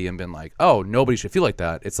empathy and being like, oh, nobody should feel like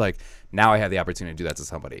that. It's like, now I have the opportunity to do that to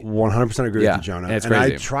somebody. 100% agree Yeah, with you, Jonah. and it's I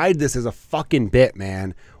crazy. tried this as a fucking bit,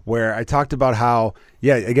 man, where I talked about how,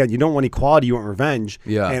 again, you don't want equality, you want revenge.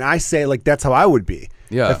 Yeah. And I say, like, that's how I would be.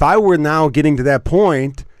 Yeah. If I were now getting to that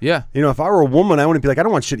point, Yeah. if I were a woman, I wouldn't be like, I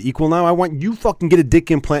don't want shit equal now. I want you fucking get a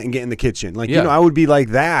dick implant and get in the kitchen. Like, Yeah. I would be like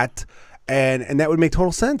that. And that would make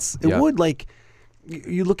total sense. It would. Like,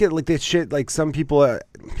 you look at like this shit, like some people,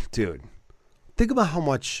 dude, think about how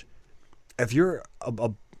much, if you're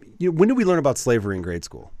when did we learn about slavery in grade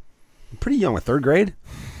school? Pretty young, like 3rd grade.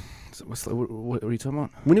 So what are you talking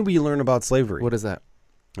about? When did we learn about slavery? What is that?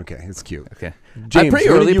 Okay, it's cute. Okay. James, pretty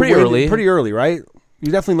when did early. Pretty early, right?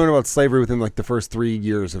 You definitely learn about slavery within like the first 3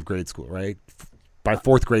 years of grade school, right? By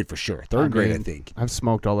 4th grade for sure. 3rd grade, I think. I've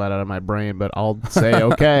smoked all that out of my brain, but I'll say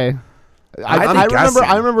okay. I'm guessing.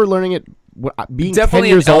 I remember learning it being Definitely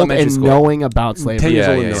 10 years in old elementary and school. knowing about slavery. 10 years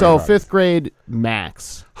Yeah, old yeah, and yeah. knowing So about it. 5th grade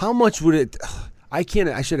max. How much would it? I can't.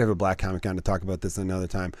 I should have a black comic on to talk about this another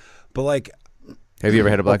time. But like, Have you ever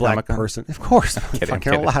had a black comic on? person? Of course, I'm I'm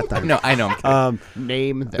fucking a lot of times. No, I know. I'm kidding.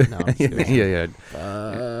 Name that. No, I'm just kidding.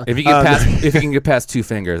 yeah. If you can get past 2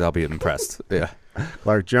 fingers, I'll be impressed. Yeah.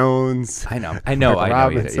 Clark Jones. I know. Michael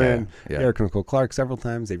Robinson. Yeah. Eric Nicole Clark several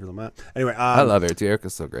times. Xavier Lamont. Anyway, I love Eric. Dude, Eric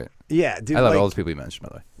is so great. Yeah, dude. I love like, all those people you mentioned, by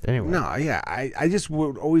the way. Anyway. No, yeah. I just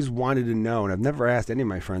would always wanted to know, and I've never asked any of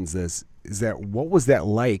my friends this, is that what was that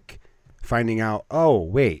like finding out, oh,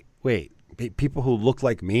 wait, people who look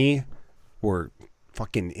like me were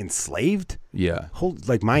fucking enslaved? Yeah.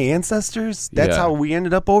 Like my ancestors? That's Yeah. how we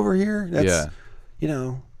ended up over here? That's,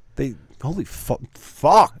 they, holy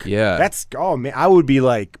fuck. Yeah. That's, oh man, I would be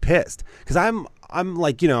like pissed. Because I'm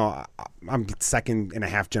like, I'm 2nd and a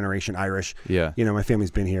half generation Irish. Yeah. My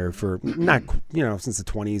family's been here for not, since the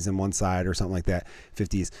 20s on one side or something like that,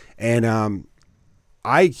 50s. And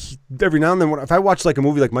I every now and then, if I watch like a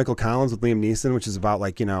movie like Michael Collins with Liam Neeson, which is about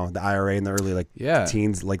like, the IRA in the early like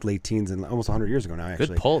teens, like late teens and almost 100 years ago now, actually.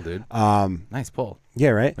 Good pull, dude. Nice pull. Yeah,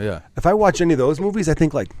 right? Yeah. If I watch any of those movies, I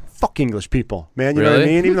think like, fuck English people, man. You know what I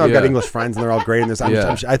Really? mean? Even though I've got Yeah. English friends and they're all great. And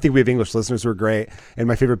I think we have English listeners who are great. And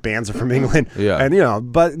my favorite bands are from England. Yeah.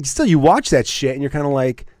 And, but still you watch that shit and you're kind of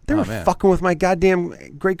like, they were man. fucking with my goddamn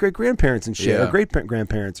great-great-grandparents and shit. Yeah. Or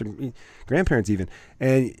great-grandparents or grandparents even.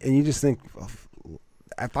 And you just think,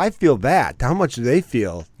 if I feel that, how much do they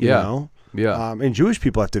feel? You know? Yeah. And Jewish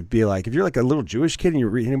people have to be like, if you're like a little Jewish kid and you're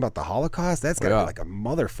reading about the Holocaust, that's got to be like a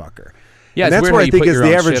motherfucker. Yeah, and it's that's weird where how I you think put is your the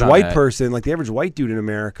own average shit on white that. person, like the average white dude in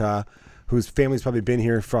America, whose family's probably been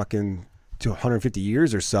here fucking to 150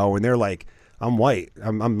 years or so, and they're like, I'm white.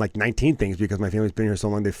 I'm like 19 things because my family's been here so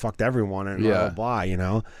long. They fucked everyone and blah, blah,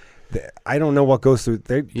 blah, I don't know what goes through.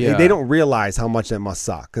 They don't realize how much that must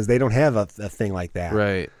suck because they don't have a thing like that.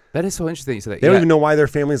 Right. That is so interesting. You said that. They don't even know why their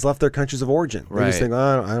families left their countries of origin. They just Right. think,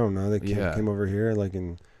 oh, I don't know. They came over here like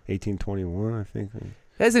in 1821, I think.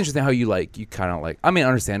 That's interesting how you kind of I mean,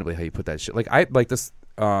 understandably how you put that shit. Like I like this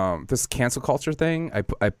this cancel culture thing.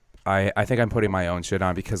 I think I'm putting my own shit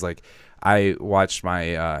on because like I watched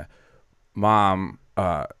my mom.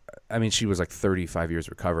 I mean, she was like 35 years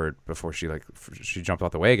recovered before she jumped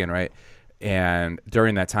off the wagon, right? And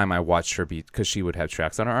during that time, I watched her because she would have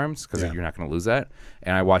tracks on her arms because you're not going to lose that.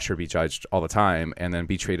 And I watched her be judged all the time and then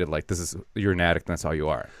be treated like you're an addict and that's all you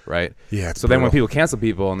are, right? Yeah. So then when people cancel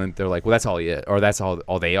people and then they're like, well, that's all you or that's all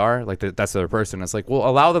they are, like that's their person. It's like, well,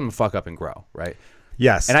 allow them to fuck up and grow, right?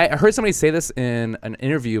 Yes. And I heard somebody say this in an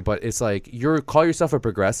interview, but it's like call yourself a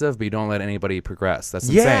progressive, but you don't let anybody progress. That's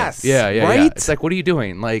insane. Yes, Yeah. right? It's like, what are you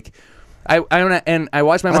doing? Like, I don't, and I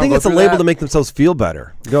watched my mom. I think go it's a through label that. to make themselves feel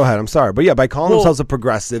better. Go ahead. I'm sorry. But yeah, by calling themselves a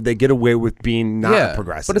progressive, they get away with being not a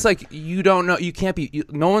progressive. But it's like you don't know. You can't be.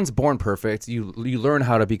 No one's born perfect. You learn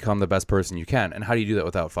how to become the best person you can, and how do you do that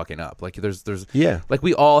without fucking up? Like there's like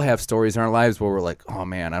we all have stories in our lives where we're like, oh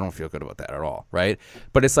man, I don't feel good about that at all, right?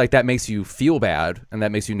 But it's like that makes you feel bad, and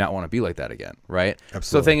that makes you not want to be like that again, right? Absolutely.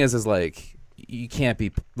 So the thing is like you can't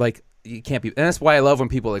be like. You can't be, and that's why I love when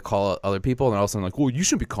people call other people, and also like, well, you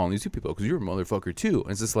shouldn't be calling these two people because you're a motherfucker too. And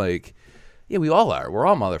it's just like, yeah, we all are. We're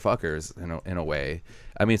all motherfuckers in a way.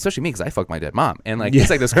 I mean, especially me because I fucked my dead mom, and like it's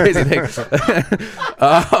like this crazy thing.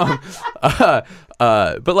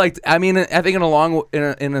 But like, I mean, I think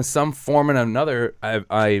in some form and another,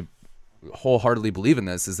 I wholeheartedly believe in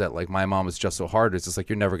this is that like my mom was just so hard. It's just like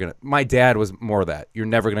my dad was more of that. You're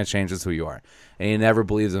never gonna change. This is who you are, and he never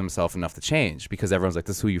believes in himself enough to change because everyone's like,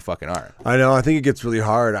 this is who you fucking are. I know. I think it gets really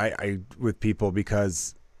hard with people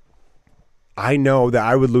because I know that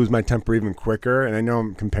I would lose my temper even quicker, and I know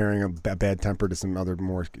I'm comparing a bad temper to some other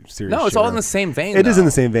more serious. No, it's shit all in the same vein. It is in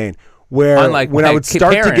the same vein. Where Unlike when my I would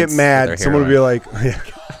start to get parents, mad, they're someone would be heroin.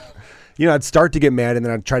 like, I'd start to get mad, and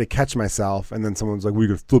then I'd try to catch myself, and then someone's like, "We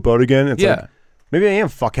could flip out again." It's like, Maybe I am,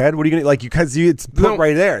 fuckhead. What are you gonna like? Because it's put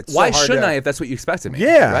right there. It's Why so hard shouldn't to- I if that's what you expect of me?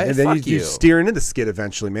 Yeah, right? and then Fuck you steer into the skid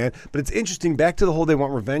eventually, man. But it's interesting. Back to the whole they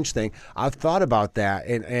want revenge thing. I've thought about that,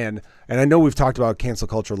 and I know we've talked about cancel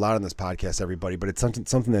culture a lot on this podcast, everybody. But it's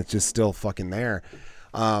something that's just still fucking there.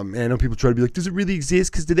 And I know people try to be like, does it really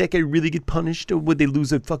exist? Because did that guy really get punished? Or would they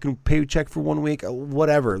lose a fucking paycheck for 1 week?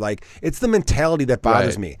 Whatever. Like, it's the mentality that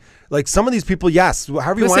bothers me. Like, some of these people, yes,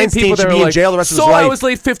 Harvey The same Weinstein people should that be are in like, jail the rest of so his life. I was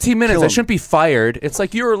late 15 minutes. Kill I him. shouldn't be fired. It's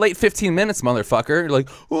like, you were late 15 minutes, motherfucker. You're like,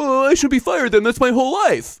 well, I should be fired then. That's my whole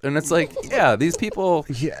life. And it's like, yeah, these people.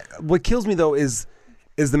 Yeah. What kills me, though, is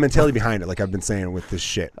the mentality behind it, like I've been saying with this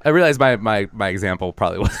shit. I realize my example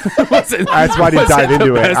probably wasn't. That's why I didn't dive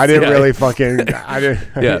into it. I didn't really fucking. fucking. I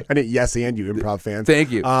didn't yes and you improv fans.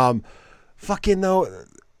 Thank you. Fucking though,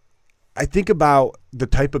 I think about the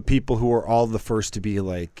type of people who are all the first to be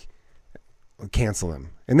like, cancel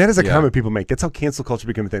him. And that is a comment people make. That's how cancel culture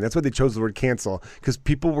became a thing. That's why they chose the word cancel, because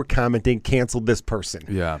people were commenting, cancel this person.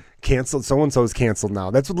 Yeah. Cancel, so-and-so is canceled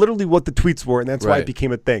now. That's literally what the tweets were, and that's why it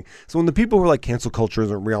became a thing. So when the people were like, cancel culture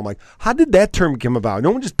isn't real, I'm like, how did that term come about?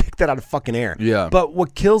 No one just picked that out of fucking air. Yeah. But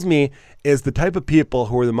what kills me is the type of people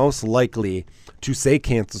who are the most likely to say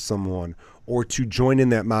cancel someone or to join in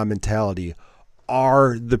that mob mentality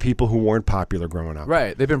are the people who weren't popular growing up.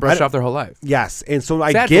 Right. They've been brushed off their whole life. Yes, and so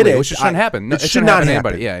I Sadly, get it. which shouldn't happen. It It should shouldn't not happen to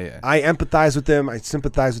happen. anybody. Yeah, yeah. I empathize with them. I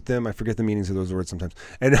sympathize with them. I forget the meanings of those words sometimes.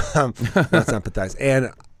 And not sympathize. And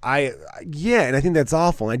I think that's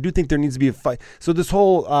awful. And I do think there needs to be a fight. So this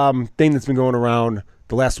whole thing that's been going around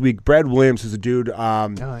the last week, Brad Williams, who's a dude. I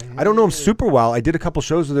don't know him super well. I did a couple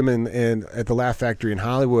shows with him in at the Laugh Factory in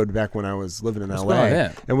Hollywood back when I was living in LA.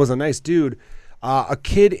 yeah. And was a nice dude. A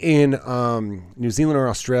kid in New Zealand or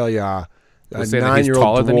Australia, a Saying that he's 9-year-old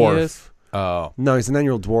taller dwarf. than he is? Oh. No, he's a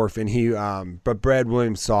 9-year-old dwarf, and he. But Brad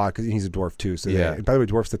Williams saw it because he's a dwarf too. So Yeah. by the way,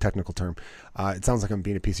 dwarf's the technical term. It sounds like I'm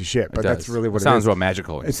being a piece of shit, but that's really what it sounds is. real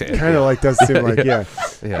magical when you It's say it. kind of like does seem like yeah.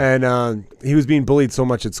 Yeah. And he was being bullied so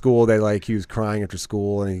much at school that like he was crying after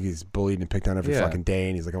school, and he's bullied and picked on every Yeah. fucking day,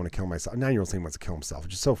 and he's like, I want to kill myself. A 9-year-old saying he wants to kill himself,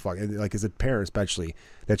 which is so fucking like as a parent especially,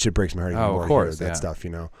 that shit breaks my heart. Even Oh, more of to hear course, that yeah. stuff, you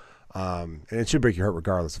know. And it should break your heart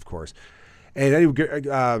regardless, of course. And anyway,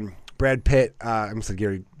 Brad Pitt. I almost said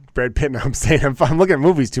Gary. Brad Pitt. Now I'm saying I'm looking at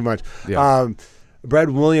movies too much. Yeah.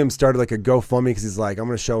 Brad Williams started like a GoFundMe because he's like, I'm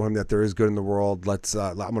going to show him that there is good in the world. I'm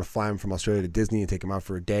going to fly him from Australia to Disney and take him out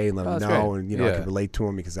for a day and let him that's know. great. And, you know, I Yeah. can relate to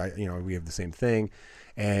him because we have the same thing.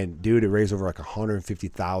 And dude, it raised over like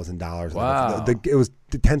 $150,000. Wow. It was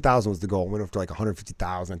 10,000 was the goal. It went up to like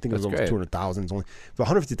 150,000. I think it was That's almost great. 200,000. It's only, but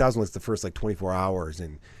 150,000 was the first like 24 hours,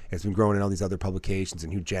 and it's been growing in all these other publications.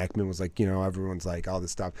 And Hugh Jackman was like, everyone's like all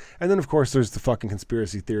this stuff. And then of course there's the fucking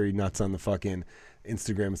conspiracy theory nuts on the fucking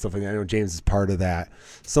Instagram and stuff like that. I know James is part of that.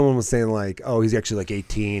 Someone was saying like, oh, he's actually like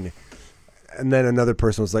 18. And then another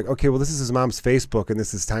person was like, okay, well, this is his mom's Facebook, and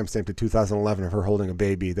this is timestamped to 2011 of her holding a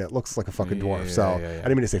baby that looks like a fucking dwarf. So I didn't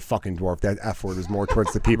mean to say fucking dwarf. That F word is more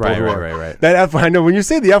towards the people. Right, who right, are- right. That F word, I know when you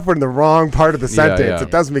say the F word in the wrong part of the Yeah, sentence, yeah.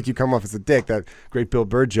 it does make you come off as a dick. That great Bill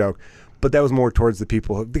Burr joke. But that was more towards the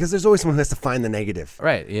people because there's always someone who has to find the negative.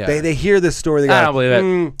 Right, yeah. They hear this story. They go, I don't believe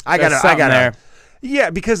it. I There's got something to. there. Yeah,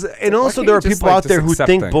 because and Why also can't there you are just, people like, out there just who accept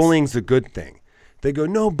think things? bullying's a good thing. They go,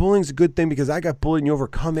 no, bullying's a good thing because I got bullied and you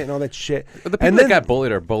overcome it and all that shit. But the people and that then, got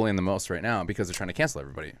bullied are bullying the most right now because they're trying to cancel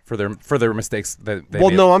everybody for their mistakes that they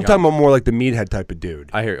well, made no, I'm young. talking about more like the meathead type of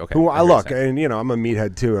dude. I hear you. Okay. Who I I hear what look, you're saying. and I'm a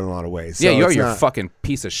meathead too in a lot of ways. So Yeah, you are. it's You're a not- fucking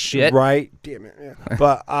piece of shit. Right? Damn it. Yeah.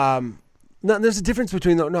 But no, there's a difference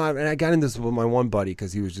between and I got into this with my one buddy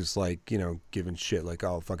because he was just like, giving shit like,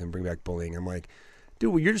 oh, fucking bring back bullying. I'm like,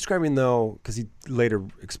 dude, what you're describing though, because he later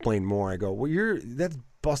explained more. I go, well, that's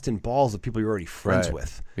busting balls of people you're already friends Right.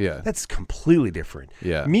 with. Yeah. That's completely different.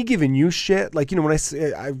 Yeah. Me giving you shit, like, when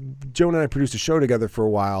Joan and I produced a show together for a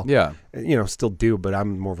while. Yeah. Still do, but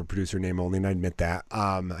I'm more of a producer name only, and I admit that.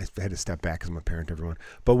 I had to step back because I'm a parent to everyone.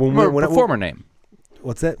 But when More of when a performer name.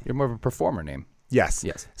 what's that? You're more of a performer name. Yes.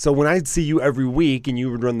 Yes. So when I'd see you every week and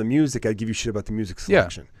you would run the music, I'd give you shit about the music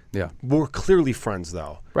selection. Yeah. We're clearly friends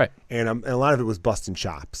though. Right. And a lot of it was busting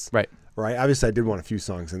chops. Right. Right. Obviously, I did want a few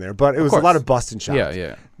songs in there, but it was a course. lot of busting chops. Yeah,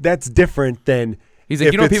 yeah. That's different than. He's like,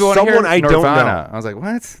 if you know, it's people want to hear someone I don't Nirvana. know. I was like,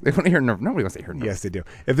 what? They want to hear Nirvana. Nobody wants to hear Nirvana. Yes, they do.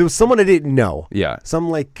 If there was someone I didn't know, Yeah. some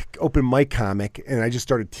like open mic comic, and I just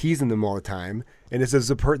started teasing them all the time, and this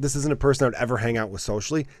isn't a person I would ever hang out with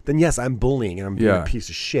socially, then yes, I'm bullying and I'm being Yeah. a piece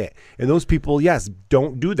of shit. And those people, yes,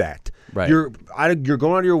 don't do that. Right. You're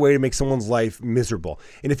going out of your way to make someone's life miserable.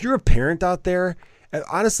 And if you're a parent out there,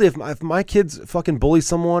 honestly, if my kids fucking bully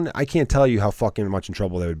someone, I can't tell you how fucking much in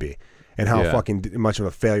trouble they would be. and how Yeah. fucking much of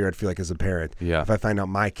a failure I'd feel like as a parent Yeah. if I find out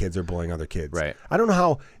my kids are bullying other kids. Right. I don't know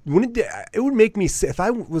how. It would make me sick if I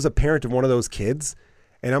was a parent of one of those kids,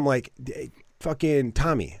 and I'm like, hey, fucking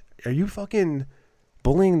Tommy, are you fucking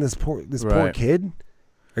bullying this poor Right. kid?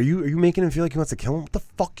 Are you making him feel like he wants to kill him? What the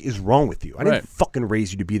fuck is wrong with you? I Right. didn't fucking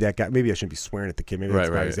raise you to be that guy. Maybe I shouldn't be swearing at the kid. Maybe Right, that's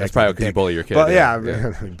not right. exactly That's probably the because you dick. bully your kid. But yeah,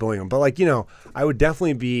 yeah. bullying him. But like, I would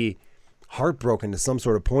definitely be heartbroken to some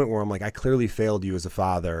sort of point where I'm like, I clearly failed you as a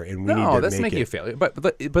father, and we need No, to that's make making it. you a failure.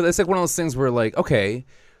 But it's like one of those things where like, okay,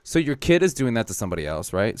 so your kid is doing that to somebody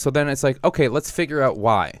else, right? So then it's like, okay, let's figure out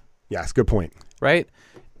why, Yes, good point. right?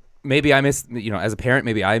 Maybe I missed, as a parent,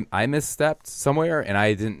 maybe I misstepped somewhere and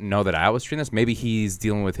I didn't know that I was treating this. Maybe he's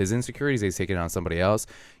dealing with his insecurities. He's taking it on somebody else,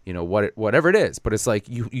 whatever it is. But it's like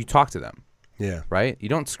you talk to them, Yeah. right? You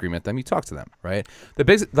don't scream at them. You talk to them, right? The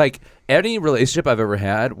big, like any relationship I've ever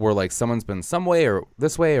had where like someone's been some way or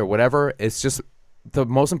this way or whatever, it's just the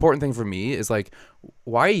most important thing for me is like,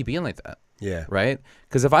 why are you being like that? Yeah. Right?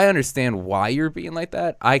 Because if I understand why you're being like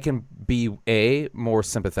that, I can be more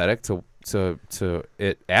sympathetic to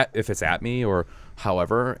it if it's at me or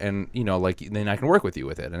however, and then I can work with you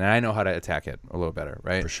with it, and I know how to attack it a little better,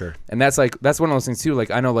 right? For sure. And that's one of those things too.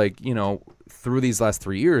 Like I know, through these last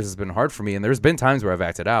 3 years, it's been hard for me, and there's been times where I've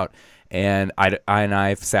acted out, and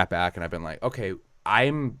I've sat back and I've been like, okay,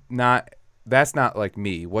 that's not like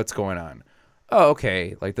me. What's going on? Oh,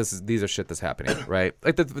 okay. Like these are shit that's happening, right?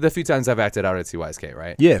 Like the few times I've acted out at CYSK,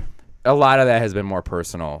 right? Yeah. A lot of that has been more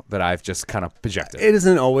personal that I've just kind of projected. It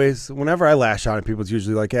isn't always. Whenever I lash out at people, it's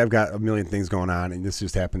usually like, hey, I've got a million things going on, and this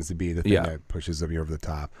just happens to be the thing that pushes me over the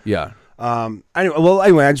top. Yeah.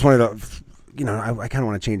 Anyway, I just wanted to, I kind of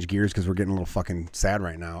want to change gears because we're getting a little fucking sad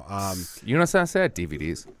right now. You know what's not sad?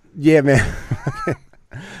 DVDs. Yeah, man.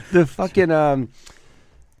 The fucking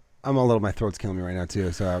my throat's killing me right now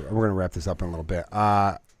too. So we're gonna wrap this up in a little bit.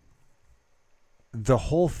 The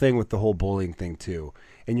whole thing with the whole bullying thing too,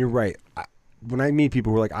 and you're right. When I meet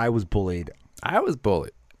people who are like, I was bullied. I was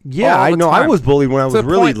bullied. Yeah, all I the know. I time. was bullied when I was To the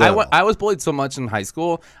really point, little. I was bullied so much in high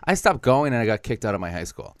school, I stopped going and I got kicked out of my high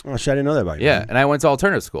school. Oh shit, I didn't know that about you. Yeah, man. and I went to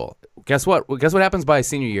alternative school. Guess what? Guess what happens by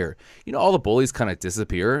senior year? All the bullies kind of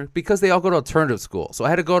disappear because they all go to alternative school. So I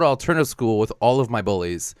had to go to alternative school with all of my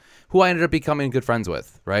bullies, who I ended up becoming good friends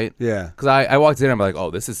with, right? Yeah. Because I walked in and I'm like, oh,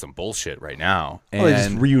 this is some bullshit right now. And Oh, they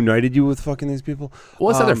just reunited you with fucking these people. well,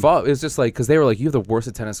 it's not their fault. It's just like because they were like, you have the worst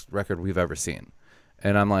attendance record we've ever seen.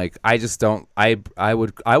 And I'm like, I just don't. I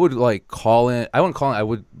would like call in. I wouldn't call in. I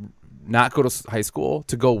would not go to high school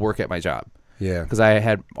to go work at my job. Yeah. Because I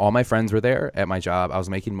had all my friends were there at my job. I was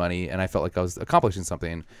making money, and I felt like I was accomplishing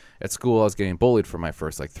something. At school, I was getting bullied for my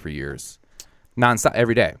first 3 years, nonstop,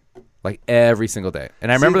 every day, like every single day.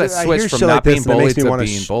 And I remember that switch from not being bullied to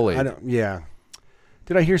being bullied. Yeah.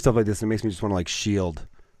 Did I hear stuff like this? It makes me just want to shield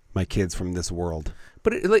my kids from this world.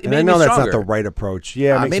 But it And made I know me that's stronger. not the right approach.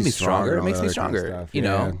 Yeah, It made me stronger. It and all makes that me other kind of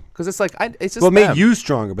stronger. stuff. Because it's like it's just Well, it made them. you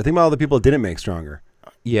stronger, but think about all the people it didn't make stronger.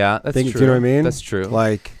 Yeah, that's Do true. you know what I mean? That's true.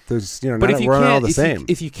 Like, there's, But not, if you we're not all can't, the same.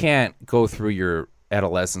 if you can't go through your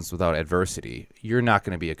adolescence without adversity, you're not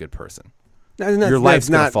going to be a good person. Your life's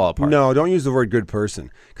gonna fall apart. No, don't use the word good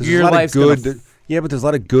person. Because Your there's a lot life's of gonna good. Yeah, but there's a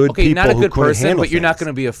lot of good Okay, people not a who good couldn't person, handle but you're not things.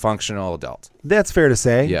 going to be a functional adult. That's fair to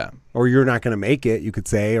say. Yeah. Or you're not going to make it, you could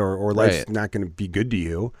say, or life's Right. not going to be good to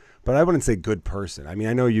you. But I wouldn't say good person. I mean,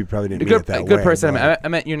 I know you probably didn't A mean good, it that a good way. person. but- I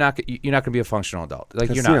meant you're not going to be a functional adult. Like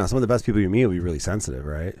 'cause, you're not. some of the best people you meet will be really sensitive,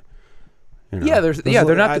 right? Yeah, they're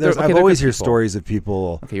not. I've okay, they're always good heard people. stories of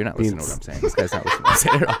people. Okay, you're not being listening to what I'm saying. This guy's not listening to what I'm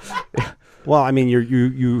saying at all. Well, I mean, you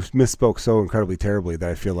misspoke so incredibly terribly that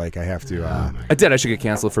I feel like I have to. I did. I should get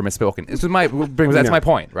canceled for misspoken. That's my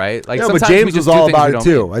point, right? Like No, but sometimes we James just was do all things we about it don't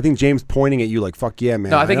too. mean. I think James pointing at you like, "Fuck yeah, man."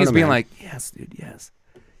 No, I think don't he's know, being man. like, "Yes, dude, yes,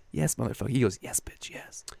 yes, motherfucker." He goes, "Yes, bitch,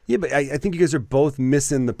 yes." Yeah, but I think you guys are both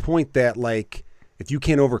missing the point that if you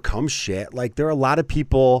can't overcome shit, there are a lot of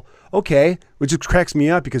people. Okay, which just cracks me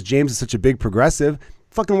up because James is such a big progressive.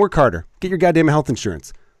 Fucking work harder. Get your goddamn health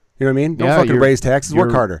insurance. You know what I mean? Don't fucking you're- raise taxes. Work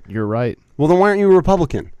you're- harder. You're right. Well, then why aren't you a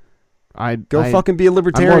Republican? Go fucking be a I'm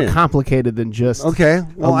libertarian. more complicated than just. Okay.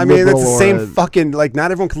 Well, a I mean, that's the liberal same or a- fucking,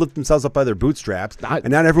 not everyone can lift themselves up by their bootstraps, I- and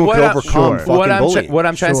not everyone can overcome fucking bullying. What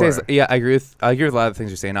I'm trying to say is, Sure. yeah, I agree with a lot of the things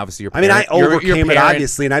you're saying. Obviously, your I mean, I parent- your overcame it, parent-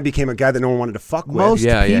 obviously, and I became a guy that no one wanted to fuck with. Most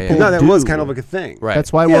Yeah, yeah, yeah. people No, that do. was kind of like a thing. Right.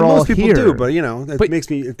 That's why Yeah, we're all most people here. do, but, it But makes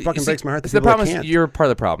me, it fucking see, breaks my heart that the people that problem can't. is you're part of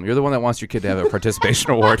the problem. You're the one that wants your kid to have a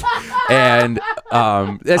participation award, and that's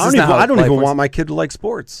I just not how don't life even works. want my kid to like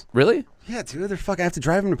sports. Really? Yeah, dude, they're fucking. I have to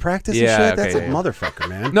drive them to practice Yeah, and shit. okay, That's a yeah. motherfucker,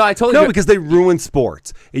 man. No, I totally No, get- because they ruin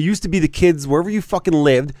sports. It used to be the kids wherever you fucking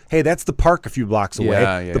lived. Hey, that's the park a few blocks away.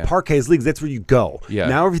 Yeah, The yeah. park has leagues. That's where you go. Yeah.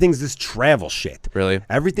 Now everything's this travel shit. Really?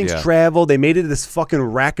 Everything's Yeah. travel. They made it this fucking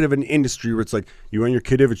racket of an industry where it's like, you want your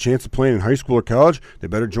kid to have a chance of playing in high school or college? They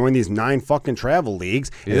better join these 9 fucking travel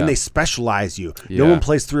leagues. And then Yeah. they specialize you. Yeah. No one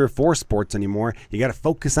plays 3 or 4 sports anymore. You got to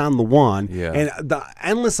focus on the one. Yeah. And the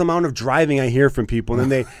endless amount of driving I hear from people,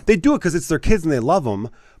 and then they do it because it's their kids and they love them,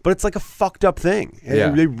 but it's like a fucked up thing. And Yeah.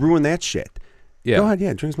 they ruin that shit. Yeah. Go ahead,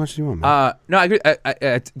 drink as much as you want, man. No, I agree.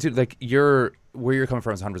 Dude, like where you're coming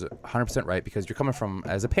from is 100% right, because you're coming from,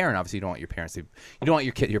 as a parent, obviously you don't want your parents to, you don't want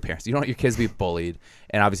your kids to be bullied,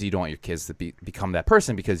 and obviously you don't want your kids to become that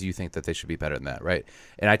person because you think that they should be better than that, right?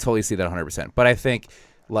 And I totally see that 100%. But I think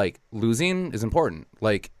like losing is important.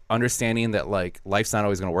 Like understanding that like life's not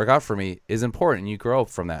always going to work out for me is important. You grow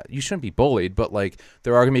from that. You shouldn't be bullied, but like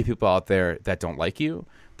there are going to be people out there that don't like you,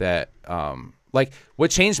 that like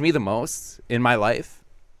what changed me the most in my life,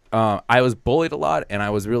 I was bullied a lot, and I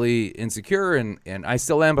was really insecure, and I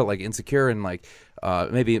still am, but like insecure and like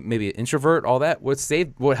maybe an introvert, all that. What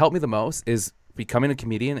helped me the most is becoming a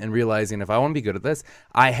comedian and realizing if I want to be good at this,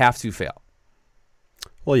 I have to fail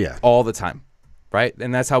Well, yeah. all the time, right?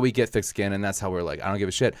 And that's how we get thick skin, and that's how we're like, I don't give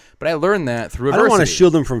a shit. But I learned that through I adversity. don't want to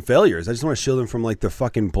shield them from failures. I just want to shield them from like the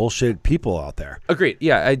fucking bullshit people out there Agreed.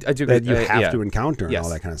 Yeah, I do agree. that you have yeah. to encounter and Yes.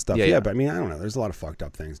 all that kind of stuff. Yeah, Yeah, yeah. but I mean, I don't know. There's a lot of fucked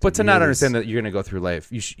up things. But to dude. not It is- understand that you're going to go through life,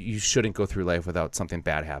 you shouldn't go through life without something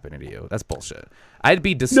bad happening to you. That's bullshit. I'd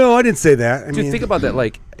be No, I didn't say that. I Dude, mean, think about that.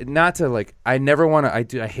 Like, not to like, I never want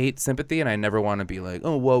to. I hate sympathy, and I never want to be like,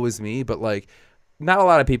 oh, woe is me. But like, not a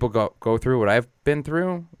lot of people go through what I've been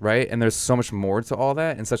through, right? And there's so much more to all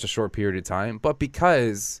that in such a short period of time. But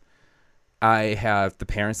because I have the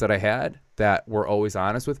parents that I had that were always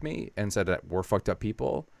honest with me and said that we're fucked up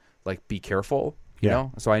people, like, be careful, you Yeah.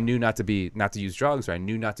 know. So I knew not to use drugs, or I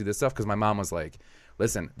knew not to do this stuff because my mom was like,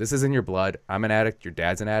 listen, this is in your blood. I'm an addict. Your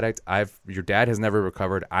dad's an addict. Your dad has never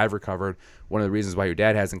recovered. I've recovered. One of the reasons why your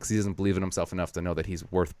dad hasn't, because he doesn't believe in himself enough to know that he's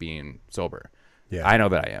worth being sober. Yeah. I know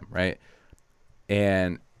that I am, right?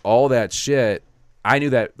 And all that shit, I knew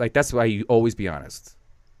that, like, that's why you always be honest,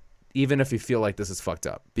 even if you feel like this is fucked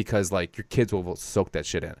up, because like your kids will soak that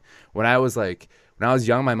shit in. When I was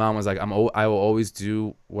young, my mom was like, I will always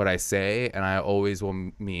do what I say, and I always will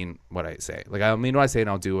mean what I say. Like, I'll mean what I say, and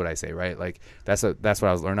I'll do what I say, right? Like, that's what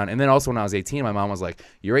I was learning on. And then also when I was 18, my mom was like,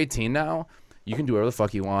 you're 18 now, you can do whatever the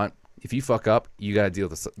fuck you want. If you fuck up, you got to deal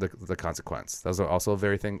with the consequence. That was also a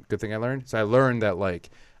very good thing I learned. So I learned that like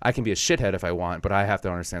I can be a shithead if I want, but I have to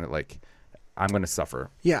understand that like I'm going to suffer.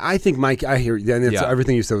 Yeah, I think Mike. I hear you. And Yeah.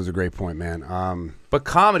 everything you said was a great point, man. But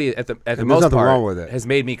comedy at the there's most nothing part wrong with it. has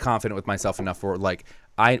made me confident with myself enough for like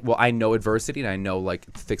I know adversity, and I know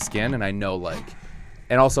like thick skin, and I know like,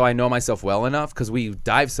 and also I know myself well enough because we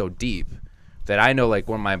dive so deep that I know like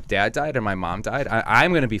when my dad died and my mom died, I'm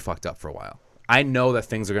going to be fucked up for a while. I know that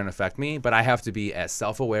things are going to affect me, but I have to be as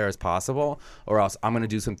self-aware as possible, or else I'm going to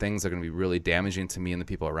do some things that are going to be really damaging to me and the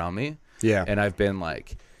people around me. Yeah. And I've been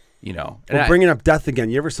like, you know, and We're bringing up death again.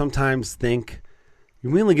 You ever sometimes think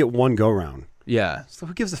we only get one go round? yeah. So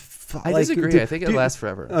who gives a fuck? I disagree. I think it lasts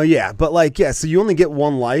forever. Oh yeah, but like so you only get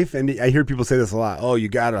one life, and I hear people say this a lot. Oh,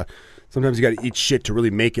 sometimes you gotta eat shit to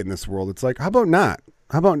really make it in this world. It's like, how about not?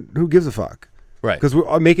 How about who gives a fuck? Right. Because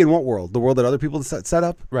we're making what world? The world that other people set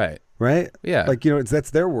up, Right. right? Yeah. Like that's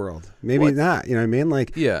their world. Maybe What? not. You know what I mean?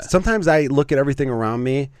 Like Yeah. Sometimes I look at everything around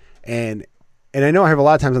me, and I know I have a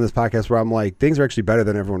lot of times on this podcast where I'm like, things are actually better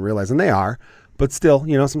than everyone realizes, and they are. But still,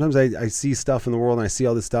 sometimes I see stuff in the world and I see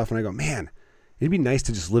all this stuff, and I go, man, it'd be nice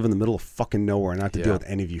to just live in the middle of fucking nowhere and not to Yeah. deal with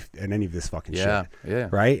any of you and any of this fucking Yeah. shit. Yeah.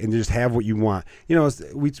 Right? And just have what you want. We were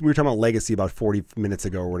talking about legacy about 40 minutes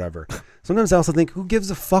ago or whatever. Sometimes I also think, who gives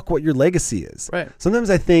a fuck what your legacy is? Right. Sometimes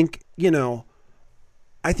I think,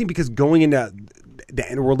 because going into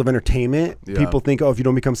the world of entertainment, Yeah. people think, if you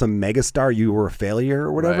don't become some megastar, you were a failure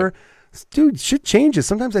or whatever. Right. Dude, shit changes.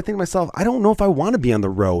 Sometimes I think to myself, I don't know if I want to be on the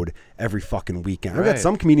road every fucking weekend. I've got Right.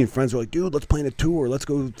 some comedian friends who are like, dude, let's plan a tour. Let's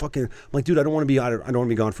go fucking. I'm like, dude, I don't want to be out. I don't want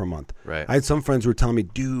to be gone for a month. Right. I had some friends who were telling me,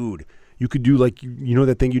 dude, you could do like, you know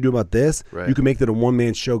that thing you do about this? Right. You could make that a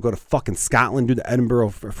one-man show, go to fucking Scotland, do the Edinburgh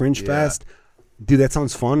Fringe Yeah. Fest. Dude, that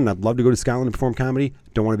sounds fun, and I'd love to go to Scotland and perform comedy.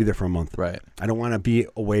 Don't want to be there for a month. Right. I don't want to be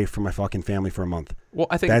away from my fucking family for a month. Well,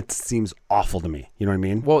 I think That seems awful to me. You know what I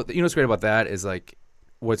mean? Well, you know what's great about that is like,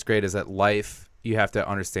 what's great is that life, you have to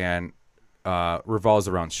understand, revolves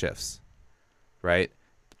around shifts, right?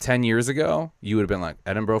 10 years ago, you would have been like,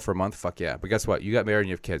 Edinburgh for a month? Fuck yeah. But guess what? You got married and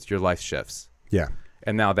you have kids. Your life shifts. Yeah.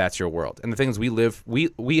 and now that's your world. And the thing is, we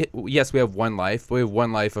yes, we have one life, but we have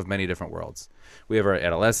one life of many different worlds. We have our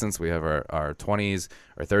adolescence, we have our 20s,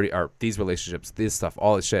 our 30, these relationships, this stuff,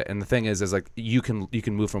 all this shit. And the thing is like you can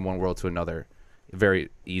move from one world to another very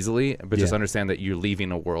easily, but just understand that you're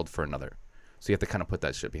leaving a world for another. So you have to kind of put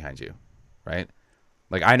that shit behind you, right?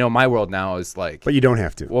 Like I know my world now is like, but you don't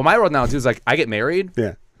have to. Well, my world now too is like I get married.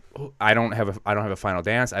 Yeah. I don't have a final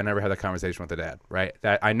dance. I never had that conversation with the dad, right?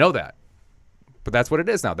 That I know that. But that's what it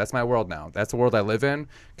is now. That's my world now. That's the world I live in.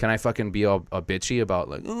 Can I fucking be all bitchy about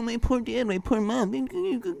like, oh, my poor dad, my poor mom?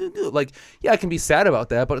 Like, yeah, I can be sad about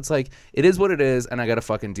that, but it's like, it is what it is, and I got to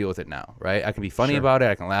fucking deal with it now, right? I can be funny about it.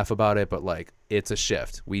 I can laugh about it, but like, it's a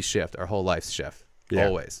shift. We shift. Our whole life's shift. Yeah.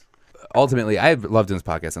 Always. Ultimately, I love doing this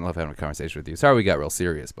podcast and love having a conversation with you. Sorry we got real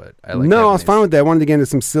serious, but I like No, I was fine with that. I wanted to get into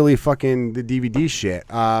some silly fucking the DVD shit.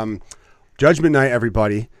 Judgment Night,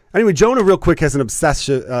 everybody. Anyway, Jonah, real quick, has an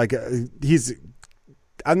obsession.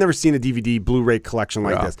 I've never seen a DVD Blu-ray collection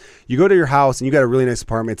like this. You go to your house and you got a really nice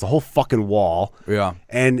apartment. It's a whole fucking wall. Yeah.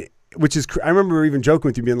 And which is, I remember even joking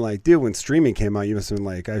with you being like, dude, when streaming came out, you must have been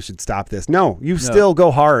like, I should stop this. No, you still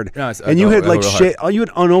go hard. No, and you had like shit. Oh, you had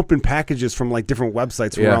unopened packages from like different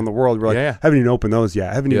websites from around the world. We're like, haven't even opened those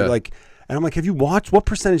yet. Haven't even like, and I'm like, have you watched? What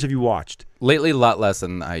percentage have you watched? Lately, a lot less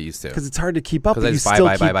than I used to. Because it's hard to keep up. Because I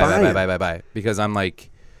just buy. Because I'm like,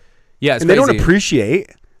 yeah, it's and crazy. They don't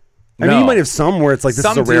appreciate. I mean, you might have some where it's like this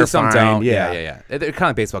is a rare some find. Don't. Yeah. They're kind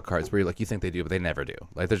of baseball cards where you're like, you think they do, but they never do.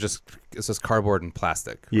 Like it's just cardboard and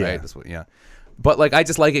plastic, right? Yeah. But like, I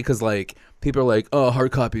just like it because like people are like, oh,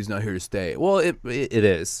 hard copy's not here to stay. Well, it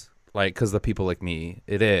is, like, because the people like me,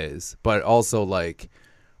 it is. But also like,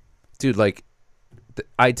 dude, like,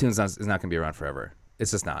 iTunes is not gonna be around forever. It's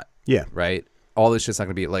just not. Yeah. Right. All this shit's not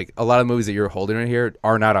gonna be like a lot of movies that you're holding right here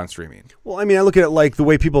are not on streaming. Well, I mean, I look at it like the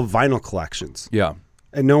way people have vinyl collections. Yeah.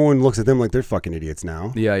 And no one looks at them like they're fucking idiots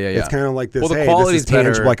now. Yeah. It's kind of like this, well, the hey, quality's this is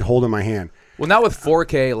tangible, I can hold in my hand. Well, now with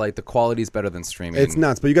 4K, like the quality's better than streaming. It's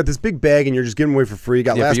nuts, but you got this big bag and you're just giving away for free. You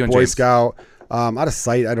got Last Boy Scout. Out of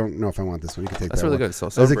sight. I don't know if I want this one. You can take That's that really one. Good. So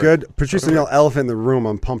is it good? Patrice O'Neal, Elephant in the Room.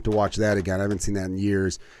 I'm pumped to watch that again. I haven't seen that in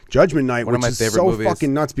years. Judgment Night, one which of my is favorite so movies.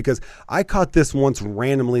 fucking nuts because I caught this once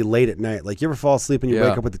randomly late at night. Like you ever fall asleep and you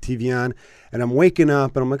wake up with the TV on, and I'm waking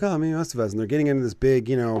up and I'm like, oh, maybe must have us. And they're getting into this big,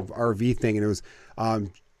 RV thing, and it was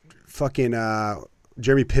fucking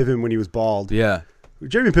Jeremy Piven when he was bald. Yeah.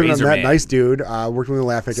 Jeremy Piven, that nice dude, working with the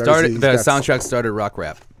Laugh Factory. The soundtrack started rock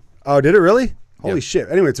rap. Oh, did it really? Holy shit!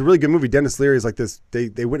 Anyway, it's a really good movie. Dennis Leary is like this.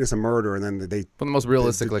 They witness a murder and then they. One of the most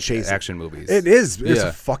realistic action movies. It is. It's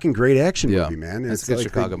a fucking great action movie, man. It's a good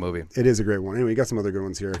Chicago movie. It is a great one. Anyway, you got some other good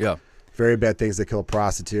ones here. Yeah. Very Bad Things That Kill a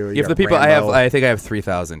Prostitute. Yeah, for the people, I think I have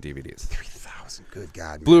 3,000 DVDs. 3,000. Good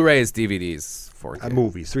God. Man. Blu-rays, DVDs, 4K.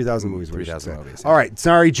 Movies. 3,000 movies. 3,000 movies. All right.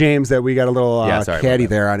 Sorry, James, that we got a little catty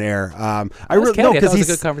there on air. I really because he's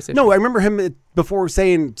a good conversation. No, I remember him before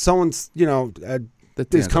saying someone's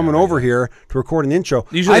is coming over here to record an intro.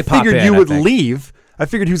 Usually I figured you would leave. I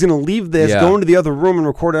figured he was going to leave this, go into the other room, and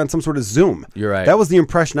record it on some sort of Zoom. You're right. That was the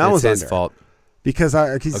impression I was under. It's his fault. Because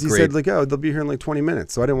he said, like, oh, they'll be here in like 20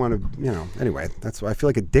 minutes. So I didn't want to, anyway, that's why I feel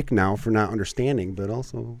like a dick now for not understanding, but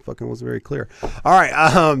also fucking wasn't very clear. All right.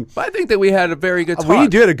 But I think that we had a very good talk. We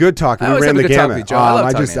did a good talk. We ran the gamut.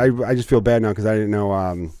 I just feel bad now because I didn't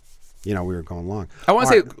know, we were going long. I want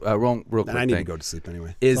to say real quick I need to go to sleep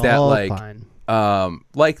anyway. Is that fine.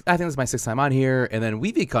 Like I think this is my 6th time on here, and then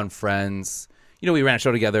we become friends. We ran a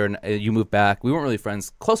show together, and you moved back. We weren't really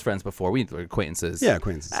close friends before. We were acquaintances. Yeah,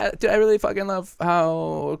 acquaintances. I really fucking love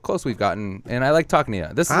how close we've gotten, and I like talking to you.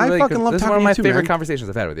 This is one of my favorite conversations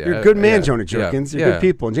I've had with you. You're a good man, Jonah Jerkins. You're good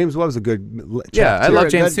people, and James Webb's a good. I love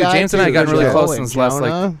James too. James and I gotten really close since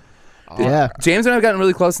last James and I have gotten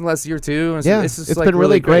really close in the last year too. It's been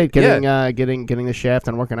really great getting the shaft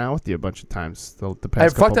and working out with you a bunch of times. The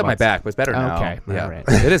past I fucked up my back, but it's better now. Okay, right.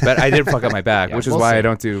 It is better. I did fuck up my back, which is why I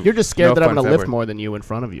don't do. You're just scared that I'm going to lift more than you in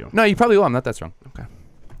front of you. No, you probably will. I'm not that strong. Okay.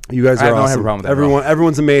 You guys are awesome. Have a problem with that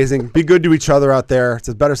everyone's amazing. Be good to each other out there. It's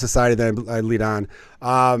a better society than I lead on.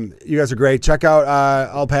 You guys are great. Check out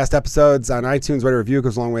all past episodes on iTunes. Write a review,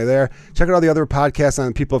 goes a long way there. Check out all the other podcasts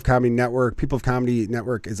on People of Comedy Network. People of Comedy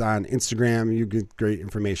Network is on Instagram. You get great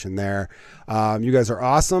information there. You guys are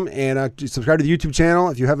awesome. And subscribe to the YouTube channel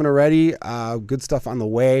if you haven't already. Good stuff on the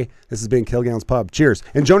way. This has been Killgallon's Pub. Cheers.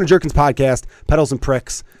 And Jonah Jerkins podcast, Pedals and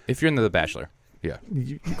Pricks. If you're into The Bachelor. Yeah.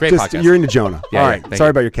 Great podcast. You're into Jonah. All right. Sorry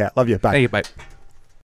about your cat. Love you. Bye. Thank you. Bye.